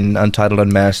Butterfly and Untitled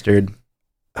Unmastered.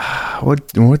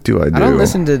 What do I do? I don't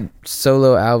listen to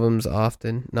solo albums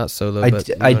often. Not solo, but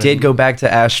you know I what did mean. go back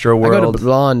to Astro I go World. to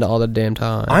Blonde all the damn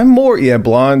time. I'm more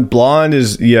Blonde.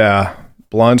 Blonde's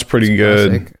pretty good.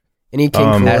 Classic. Any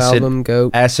King Cool Acid- album,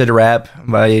 GOAT. Acid Rap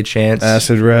by a Chance.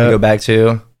 Acid I rap. go back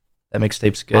to that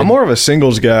mixtape's good. I'm more of a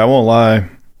singles guy. I won't lie.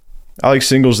 I like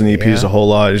singles and EPs Yeah. a whole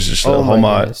lot. It's just Oh a my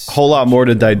whole goodness. lot more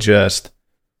to digest.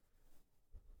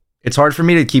 It's hard for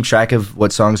me to keep track of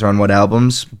what songs are on what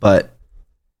albums, but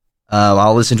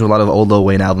I'll listen to a lot of old Lil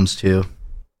Wayne albums too.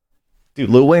 Dude,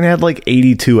 Lil Wayne had like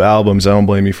 82 albums. I don't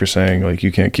blame you for saying like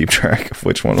you can't keep track of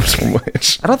which one was from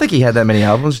which. I don't think he had that many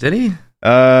albums, did he?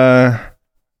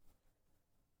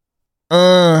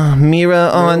 Mirror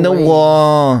on the Wayne.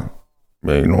 wall.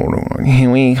 Wait, hold on. Here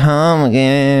we come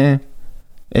again.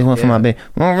 It's one for my baby.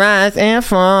 We'll rise and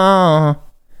fall.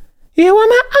 You are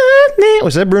my eyes.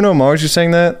 Was that Bruno Mars who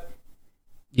sang that?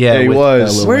 Yeah, he with,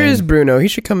 was. Lil Where Wayne. is Bruno? He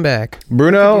should come back.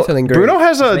 Bruno. do something great. Bruno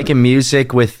has a making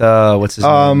music with what's his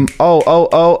name?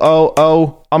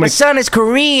 I'm My son is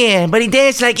Korean, but he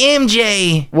danced like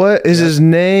MJ. what is his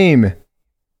name?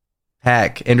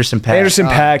 Pack, Anderson Paak. Anderson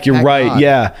Paak, you're Paak right. God.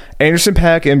 Yeah. Anderson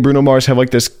Paak and Bruno Mars have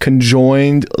like this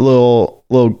conjoined little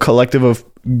collective of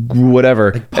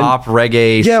whatever. Pop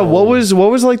reggae. Yeah, soul.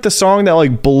 what was like the song that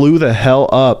like blew the hell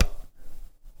up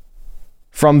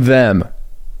from them?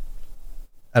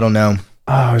 I don't know.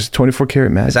 Oh, it was 24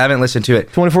 Karat Because Magic. I haven't listened to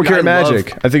it. 24 Dude, Karat I love-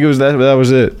 Magic. I think it was that. That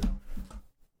was it.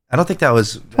 I don't think that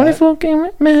was. 24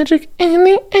 Karat Magic in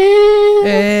the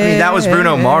air. I mean, that was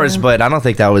Bruno Mars, but I don't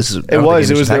think that was. It was.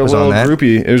 It was their on little that.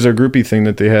 groupie. It was their groupie thing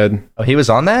that they had. Oh, he was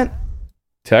on that.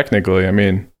 Technically, I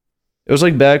mean, it was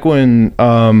like back when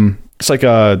it's like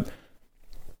what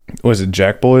was it,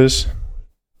 Jack Boys?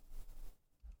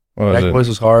 What was Jack it? Boys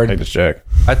was I hard. think it's Jack.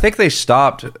 I think they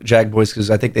stopped Jack Boys because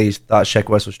I think they thought Sheck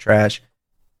West was trash.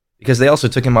 Because they also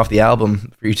took him off the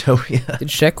album for Utopia. Did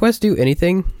Sheck West do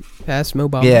anything past Mo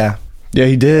Bamba? Yeah. Yeah,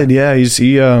 he did. Yeah, he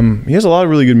has a lot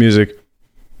of really good music.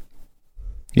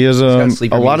 He has got a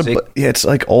sleeper lot music. of it's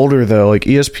like older though. Like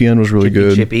ESPN was really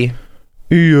good. Chippy.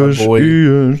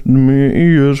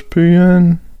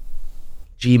 ESPN.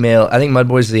 Gmail. I think Mud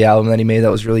Boys is the album that he made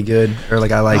that was really good. Or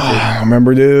like I liked it. I don't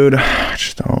remember, dude. I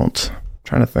just don't. I'm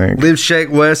trying to think. Live Sheck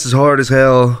West is hard as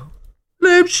hell.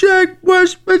 Live Sheck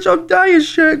West, bitch. I'm dying,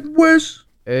 Sheck West.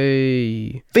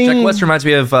 Hey. Sheck West reminds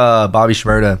me of Bobby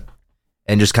Shmurda.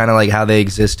 And just kind of like how they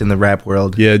exist in the rap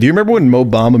world. Yeah, do you remember when Mo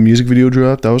Bamba music video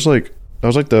dropped? That was like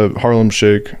the Harlem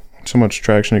Shake. So much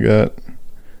traction it got.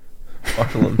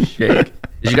 Harlem Shake.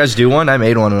 Did you guys do one? I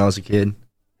made one when I was a kid.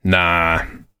 Nah,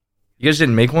 You guys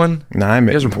didn't make one? I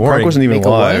made. You guys were Mark boring. wasn't even Make a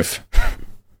what? live.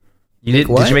 You did?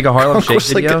 What? Did you make a Harlem Mark Shake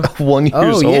was video? like 1 year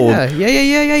Oh, old.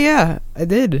 yeah. I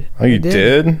did. Oh, you I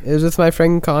did? It was with my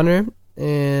friend Connor,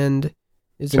 and it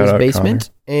was in Shout his out, basement.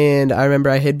 And I remember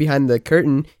I hid behind the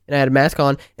curtain, and I had a mask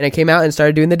on, and I came out and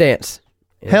started doing the dance.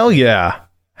 Hell yeah.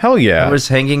 Hell yeah. I was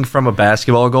hanging from a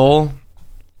basketball goal,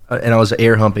 and I was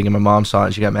air humping, and my mom saw it,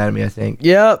 and she got mad at me, I think.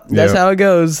 Yep, that's Yep. how it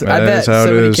goes. I That bet is how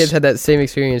so it many is. kids had that same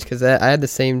experience because I had the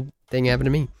same thing happen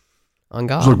to me. On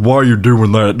God. why are you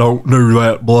doing that? Don't do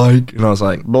that, Blake. And I was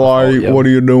like, Blake, yeah. what are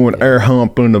you doing air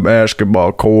humping the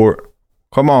basketball court?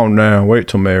 Come on now. Wait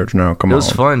till marriage now. Come it on.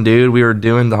 was fun, dude. We were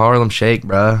doing the Harlem Shake,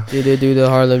 bruh. Do the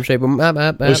Harlem Shake.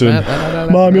 Listen,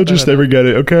 Mom, you'll just never get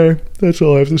it, okay? That's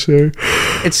all I have to say.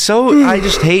 It's so I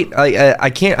just hate. I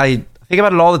can't. I think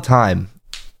about it all the time.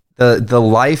 The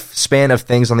lifespan of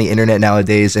things on the internet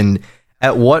nowadays, and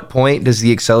at what point does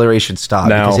the acceleration stop?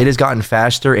 Now. Because it has gotten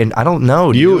faster, and I don't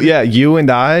know. Dude. You and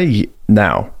I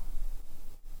now.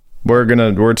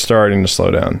 We're starting to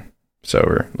slow down. So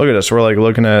look at us. We're like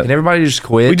looking at. And everybody just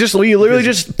quit. We literally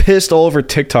just pissed all over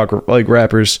TikTok like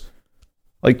rappers.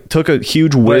 Like took a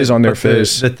huge whiz on their But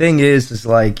face. The thing is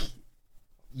like,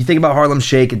 you think about Harlem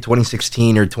Shake in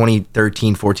 2016 or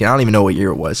 2013, 14. I don't even know what year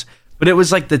it was. But it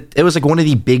was like one of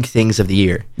the big things of the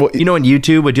year. Well, you know, when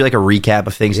YouTube would do like a recap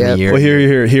of things in the year. Well,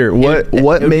 here. What it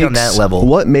would be makes on that level.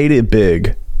 What made it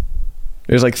big?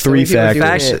 There's like three So many people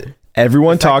factors. doing it.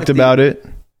 Everyone The fact talked that about it.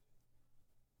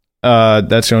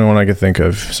 That's the only one I could think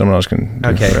of. Someone else can do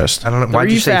Okay, the rest. I don't know. Why'd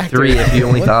Three you say factors. 3 if you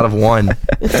only thought of 1?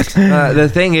 The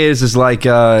thing is like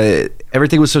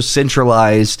everything was so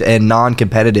centralized and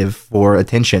non-competitive for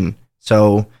attention.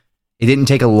 So it didn't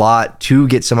take a lot to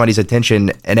get somebody's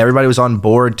attention, and everybody was on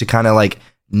board to kind of like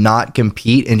not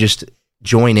compete and just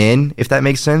join in, if that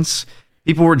makes sense.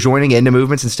 People were joining into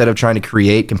movements instead of trying to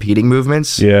create competing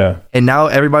movements. Yeah. And now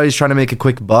everybody's trying to make a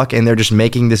quick buck, and they're just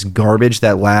making this garbage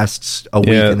that lasts a week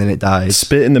Yeah. and then it dies.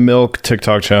 Spit in the milk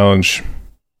TikTok challenge.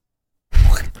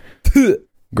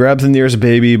 Grab the nearest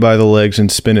baby by the legs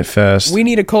and spin it fast. We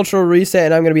need a cultural reset,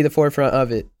 and I'm going to be the forefront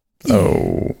of it.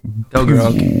 Oh. Go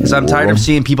Grunk. Because I'm tired of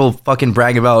seeing people fucking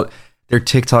brag about their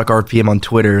TikTok RPM on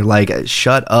Twitter. Like,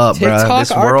 shut up, bro. TikTok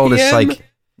This world is RPM? like,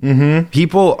 Mm-hmm.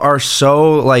 people are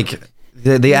so like,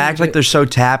 they act like they're so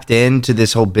tapped into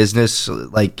this whole business,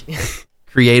 like,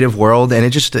 creative world. And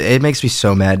it makes me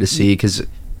so mad to see because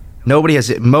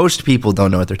most people don't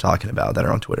know what they're talking about that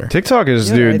are on Twitter. TikTok is,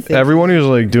 Yeah, I dude. think Everyone who's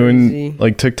like doing crazy.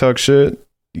 like TikTok shit,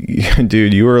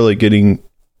 dude, you are like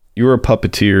you are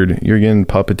puppeteered. You're getting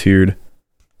puppeteered.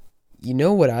 You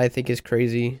know what I think is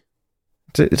crazy?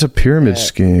 It's a pyramid That-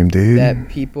 scheme, dude.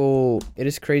 It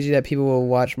is crazy that people will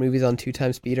watch movies on 2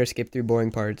 times speed or skip through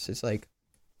boring parts. It's like,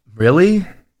 Really?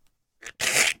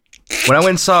 When I went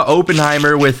and saw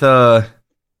Oppenheimer with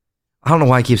I don't know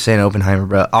why I keep saying Oppenheimer,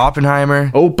 bro.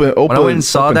 Oppenheimer. Open. When I went and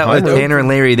saw that with Oppenheimer. Tanner and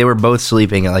Larry, they were both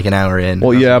sleeping at like an hour in.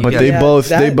 Well, I was yeah, like, but you they guys- Yeah,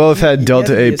 both that- had you Delta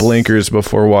gotta 8 be blinkers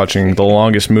before watching the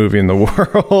longest movie in the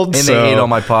world. and so they ate all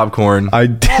my popcorn. I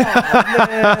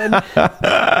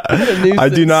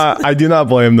do not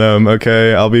blame them.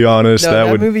 Okay, I'll be honest. no, that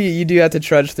that would movie you do have to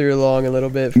trudge through along a little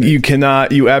bit.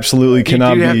 you absolutely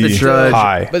cannot do have to be trudge.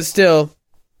 high. But still,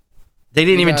 They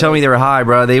didn't You even got tell it. me they were high,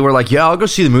 bro. They were like, "Yeah, I'll go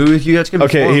see the movie with you. That's gonna be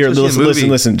Okay, fun. here, Let's go see the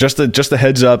listen. movie." Just a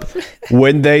heads up.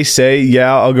 When they say,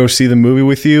 "Yeah, I'll go see the movie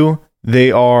with you,"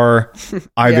 they are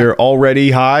either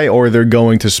already high or they're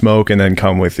going to smoke and then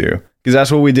come with you. Because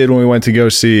that's what we did when we went to go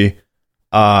see,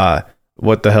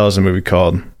 what the hell is the movie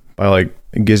called? By like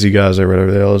Gizzy Gaza or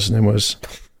whatever the hell his name was.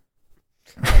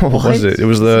 What was it? It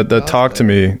was the Talk to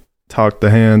Me, Talk the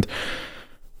Hand,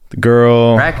 the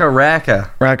girl.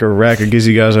 Raka,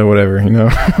 Gizzy Gaza, whatever, you know.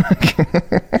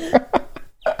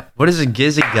 What is a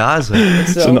Gizzy Gaza?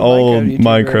 It's an old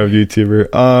Minecraft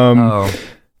YouTuber.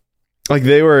 Like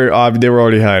they were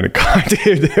already high in the car,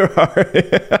 dude. They were already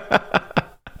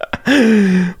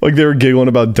like they were giggling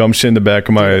about dumb shit in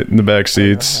the back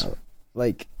seats.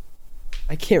 Like,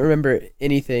 I can't remember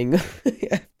anything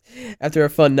after a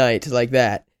fun night like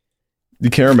that. You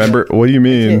can't remember? What do you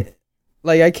mean?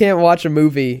 I can't watch a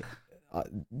movie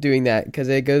doing that because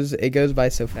it goes by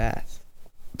so fast.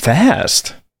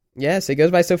 Fast? Yes, it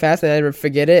goes by so fast and I never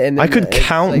forget it. And then I could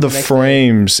count like the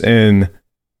frames in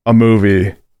a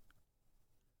movie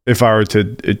if I were to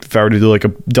do like a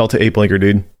Delta 8 blinker,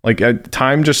 dude. Like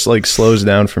time just like slows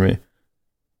down for me.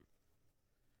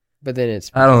 But then it's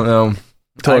I don't know.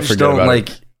 Totally I just forget don't about like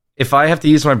it. If I have to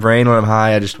use my brain when I'm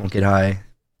high, I just won't get high.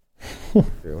 I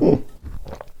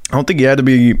don't think you had to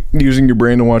be using your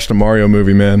brain to watch the Mario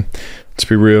movie, man. Let's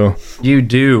be real. You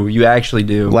do. You actually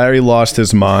do. Larry lost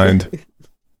his mind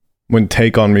when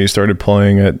Take On Me started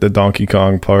playing at the Donkey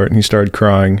Kong part, and he started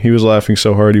crying. He was laughing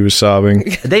so hard he was sobbing.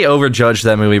 They overjudged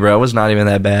that movie, bro. It was not even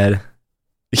that bad.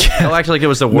 Yeah. They'll act like it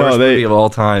was the worst movie of all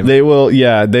time. They will,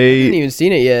 yeah. I haven't even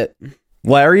seen it yet.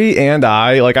 Larry and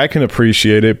I can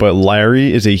appreciate it, but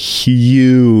Larry is a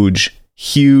huge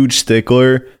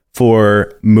stickler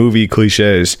for movie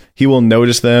cliches. He will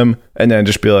notice them and then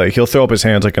just be like, he'll throw up his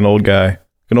hands like an old guy.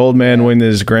 An old man when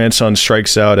his grandson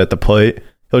strikes out at the plate.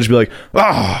 He'll just be like,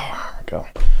 oh, go.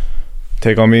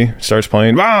 Take On Me starts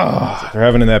playing. Oh, they're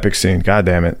having an epic scene. God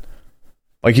damn it.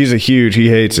 Like he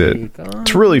hates it.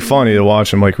 It's really funny to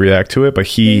watch him like react to it, but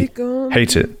he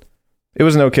hates it. It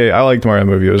was an okay. I liked Mario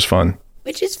movie. It was fun.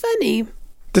 Which is funny.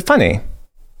 It's funny.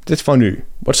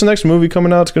 What's the next movie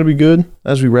coming out? It's going to be good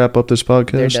as we wrap up this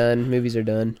podcast. They're done. Movies are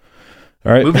done.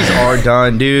 All right. Movies are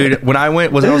done, dude. When I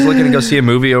was looking to go see a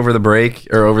movie over the break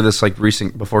or over this like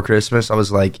recent before Christmas, I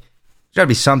was like, there's got to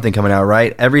be something coming out,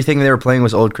 right? Everything they were playing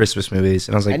was old Christmas movies,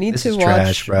 and I was like, I need this to is watch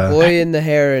trash, bro. Boy and the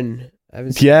Heron. I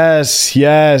haven't seen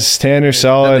Yes. Tanner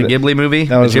saw The it. Ghibli movie.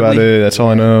 That was about it. That's all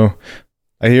I know.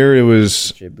 I hear it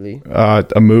was Ghibli.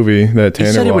 a movie that He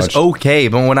Tanner said it watched. was okay,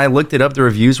 but when I looked it up, the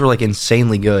reviews were like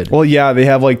insanely good. Well, yeah, they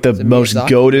have like the a most Miyazaki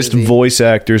goatest movie. voice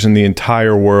actors in the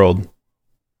entire world.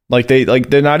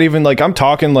 They're not even like, I'm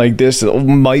talking like this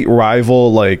might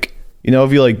rival like, you know,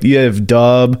 if you have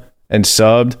dub and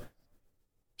subbed.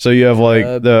 So you have like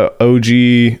the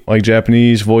OG like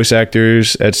Japanese voice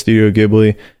actors at Studio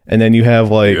Ghibli, and then you have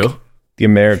like the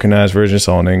Americanized version. It's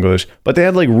all in English, but they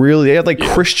had like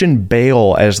Christian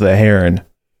Bale as the Heron.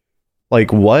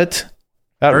 Like what?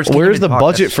 Where's the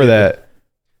budget for that?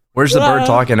 Where's the bird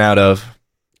talking out of?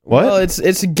 What? Well, it's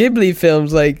Ghibli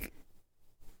films. Like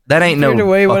That ain't no Spirited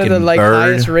Away, one of the fucking like bird.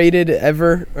 highest rated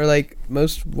ever, or like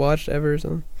most watched ever, or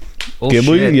something. Ghibli,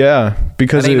 Bullshit. yeah,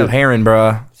 because That ain't no heron,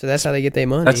 bruh. So that's how they get their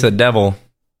money. That's the devil.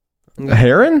 a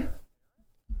heron.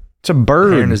 It's a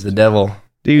bird. Heron is the devil.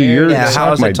 Dude, you're Yeah,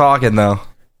 how's it talking though?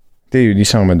 Dude, you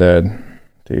sound like my dad.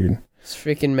 Dude, It's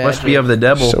freaking magic. Must be of the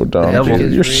devil. so dumb. The devil.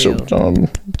 Dude, you're so real. dumb.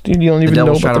 Dude, you don't even know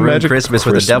devil's about trying the to ruin magic Christmas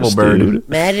with a devil bird. dude.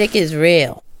 Magic is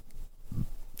real.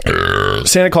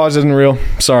 Santa Claus isn't real.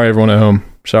 Sorry, everyone at home.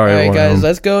 Sorry, All right, everyone at guys, home.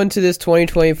 let's go into this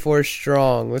 2024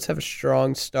 strong. Let's have a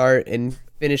strong start and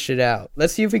finish it out.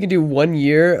 Let's see if we can do 1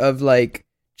 year of like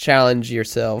challenge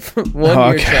yourself. 1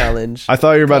 year Okay. challenge. I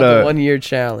thought you were about Called the to. 1 year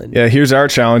challenge. Yeah, here's our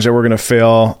challenge that we're going to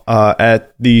fail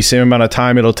at the same amount of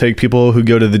time it'll take people who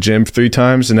go to the gym 3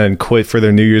 times and then quit for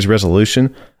their New Year's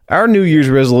resolution. Our New Year's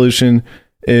resolution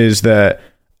is that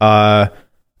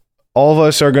all of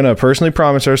us are going to personally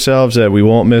promise ourselves that we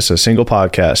won't miss a single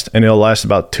podcast, and it'll last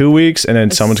about 2 weeks, and then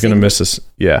someone's going to miss us.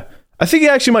 Yeah. I think it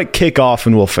actually might kick off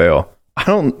and we'll fail. I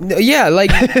don't... No, yeah,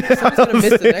 like someone's gonna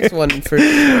miss the next one for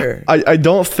sure. I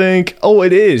don't think... Oh,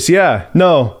 it is. Yeah.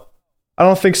 No. I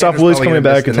don't think Soft Tanner's Willie's probably coming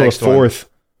gonna miss back the until the next one. 4th.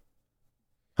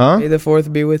 Huh? May the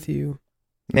 4th be with you.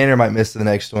 Tanner might miss the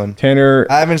next one. Tanner...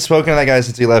 I haven't spoken to that guy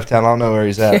since he left town. I don't know where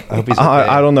he's at. I hope he's okay.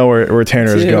 I don't know where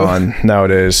Tanner has Too. gone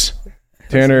nowadays.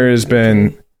 Tanner has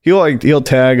been... He'll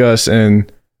tag us in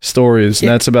stories, and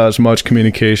that's about as much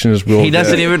communication as we'll He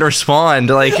doesn't get. even respond.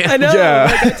 Like I know. Yeah.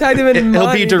 Like, I tagged him in he'll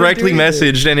mine, be he didn't directly do it.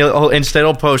 messaged, and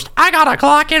he'll post, "I got a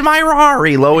clock in my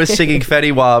Rari." Lois singing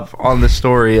Fetty Wap on the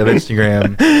story of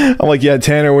Instagram. I'm like, yeah,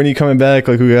 Tanner, when are you coming back?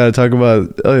 Like, we got to talk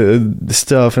about the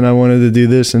stuff, and I wanted to do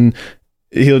this, and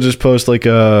he'll just post like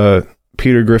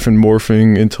Peter Griffin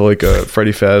morphing into like a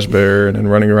Freddy Fazbear and then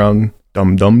running around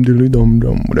Dum dum diddly dum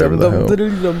dum. Whatever the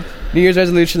hell. New Year's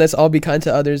resolution: let's all be kind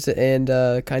to others and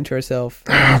kind to ourselves.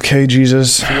 Okay,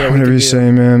 Jesus. what we Whatever can you do.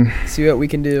 say, man. See what we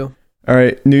can do. All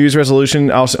right, New Year's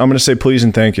resolution. I'm gonna say please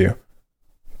and thank you.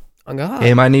 Oh God.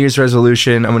 Hey, my New Year's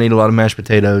resolution, I'm gonna eat a lot of mashed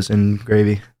potatoes and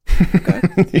gravy.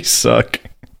 You suck.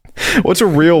 What's a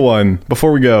real one?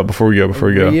 Before we go.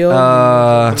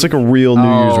 Real- It's like a real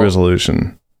New Year's Oh.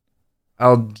 resolution.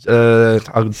 I'll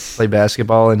play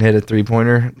basketball and hit a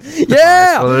 3-pointer.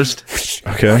 Yeah. Closed.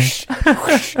 Okay.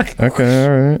 Okay.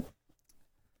 All right.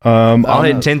 I'll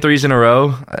hit 10 threes in a row.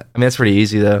 I mean, that's pretty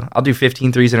easy though. I'll do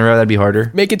 15 threes in a row. That'd be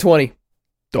harder. Make it 20.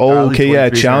 Oh, okay. Yeah.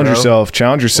 23s in a Challenge row. yourself.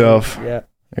 Challenge yourself. Yeah.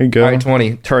 There you go. All right,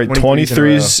 20. All right,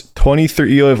 23s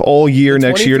 23. You have all year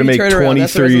next year to 23 make turnaround.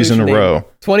 That's the 23s in a resolution row.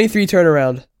 23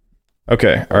 turnaround.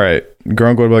 Okay. All right.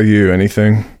 Grunk, what about you?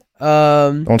 Anything?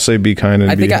 Don't say be kind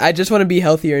and I be. think I just want to be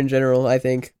healthier in general. I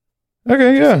think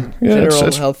Okay. Yeah. Yeah. general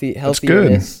That's healthiness.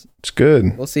 good. It's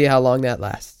good. We'll see how long that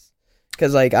lasts.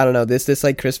 Because like I don't know, this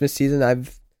like Christmas season,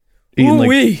 I've Eating like,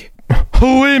 Ooh-wee.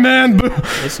 hooey, man.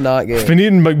 It's not good. Been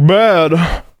eating like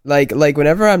bad. Like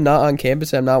whenever I'm not on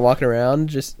campus and I'm not walking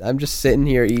around, I'm just sitting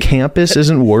here eating. Campus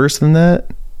isn't worse than that?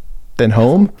 Than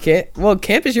home?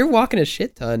 Campus, you're walking a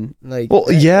shit ton. Like,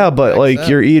 Well, yeah, but backs like up.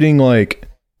 you're eating like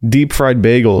deep fried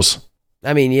bagels.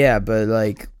 I mean, yeah, but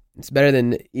like it's better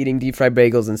than eating deep fried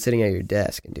bagels and sitting at your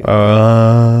desk and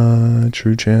doing.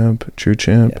 True champ.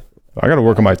 Yeah. I got to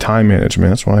work on my time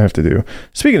management. That's what I have to do.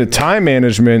 Speaking of time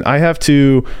management, I have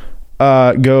to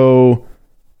go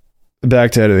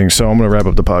back to editing. So I'm going to wrap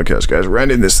up the podcast, guys. We're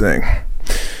ending this thing.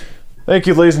 Thank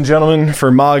you, ladies and gentlemen,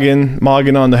 for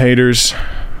mogging on the haters.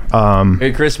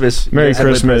 Merry Christmas. Merry You guys have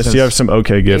lit Christmas. presents. You have some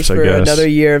okay gifts, Thanks I for guess. another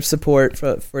year of support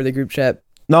for the group chat.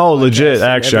 No, legit. and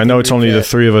Actually, I know it's everything only we the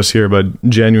three of us here, but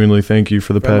genuinely, thank you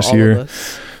for the From past all year.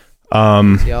 of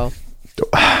us. Y'all.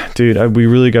 Dude, we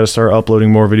really got to start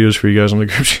uploading more videos for you guys on the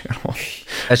group channel.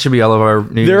 That should be all of our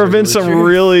New There Year's have been some resolutions.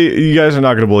 really, you guys are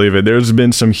not going to believe it. There's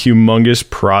been some humongous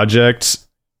projects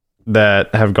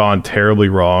that have gone terribly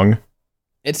wrong.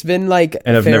 It's been like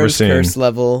And I've never Farron's seen- curse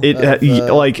level. It of is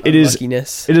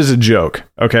luckiness. it is a joke,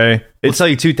 okay? We'll tell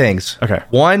you two things. Okay.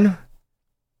 One,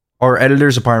 our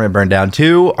editor's apartment burned down.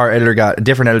 Two, a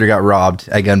different editor got robbed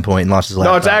at gunpoint and lost his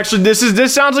laptop. No, it's actually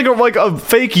this sounds like a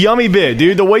fake yummy bit,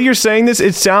 dude. The way you're saying this,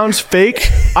 it sounds fake.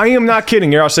 I am not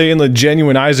kidding. Here, I'll say it in the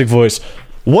genuine Isaac voice.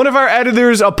 One of our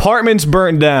editors' apartments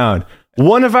burnt down.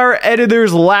 One of our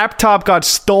editors' laptop got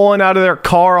stolen out of their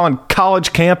car on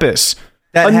college campus.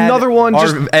 That had Another one our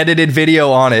just edited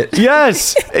video on it.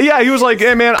 Yes. Yeah, he was like,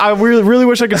 hey, man, I really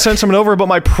wish I could send someone over, but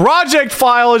my project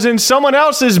file is in someone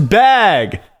else's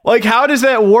bag. Like, how does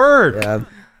that work? Yeah.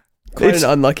 Quite It's- an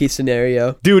unlucky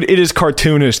scenario. Dude, it is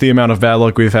cartoonish, the amount of bad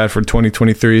luck we've had for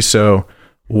 2023, so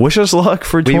wish us luck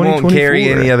for We 2024. won't carry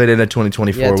any of it into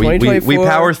 2024. Yeah, We 2024.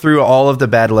 power through all of the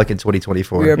bad luck in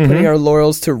 2024. We are putting our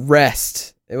laurels to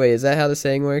rest. Wait, is that how the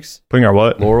saying works? Putting our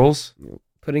what? Laurels?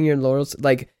 Putting your laurels,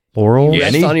 like Laurels? Yeah.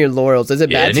 rest Any? on your laurels. Is it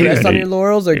bad to any? rest on your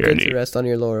laurels or Yeah, good any. to rest on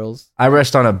your laurels? I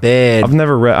rest on a bed. I've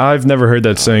never heard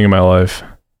that saying in my life.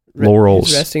 Who's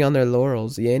Laurels. resting on their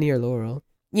laurels, Yanny or Laurel?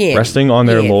 Yeah. Resting on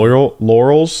their Yeah.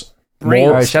 laurels? All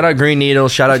right, shout out Green Needle,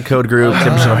 shout out Code Group,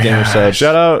 10% off gamer subs.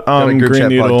 Shout out out Group Green Chat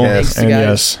Needle. Podcast. Thanks, And guys.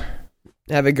 yes.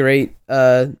 Have a great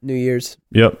New Year's.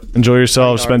 Yep. Enjoy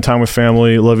yourselves. Spend time with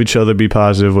family. Love each other. Be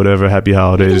positive. Whatever. Happy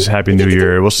holidays. Happy New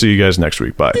Year. We'll see you guys next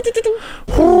week. Bye.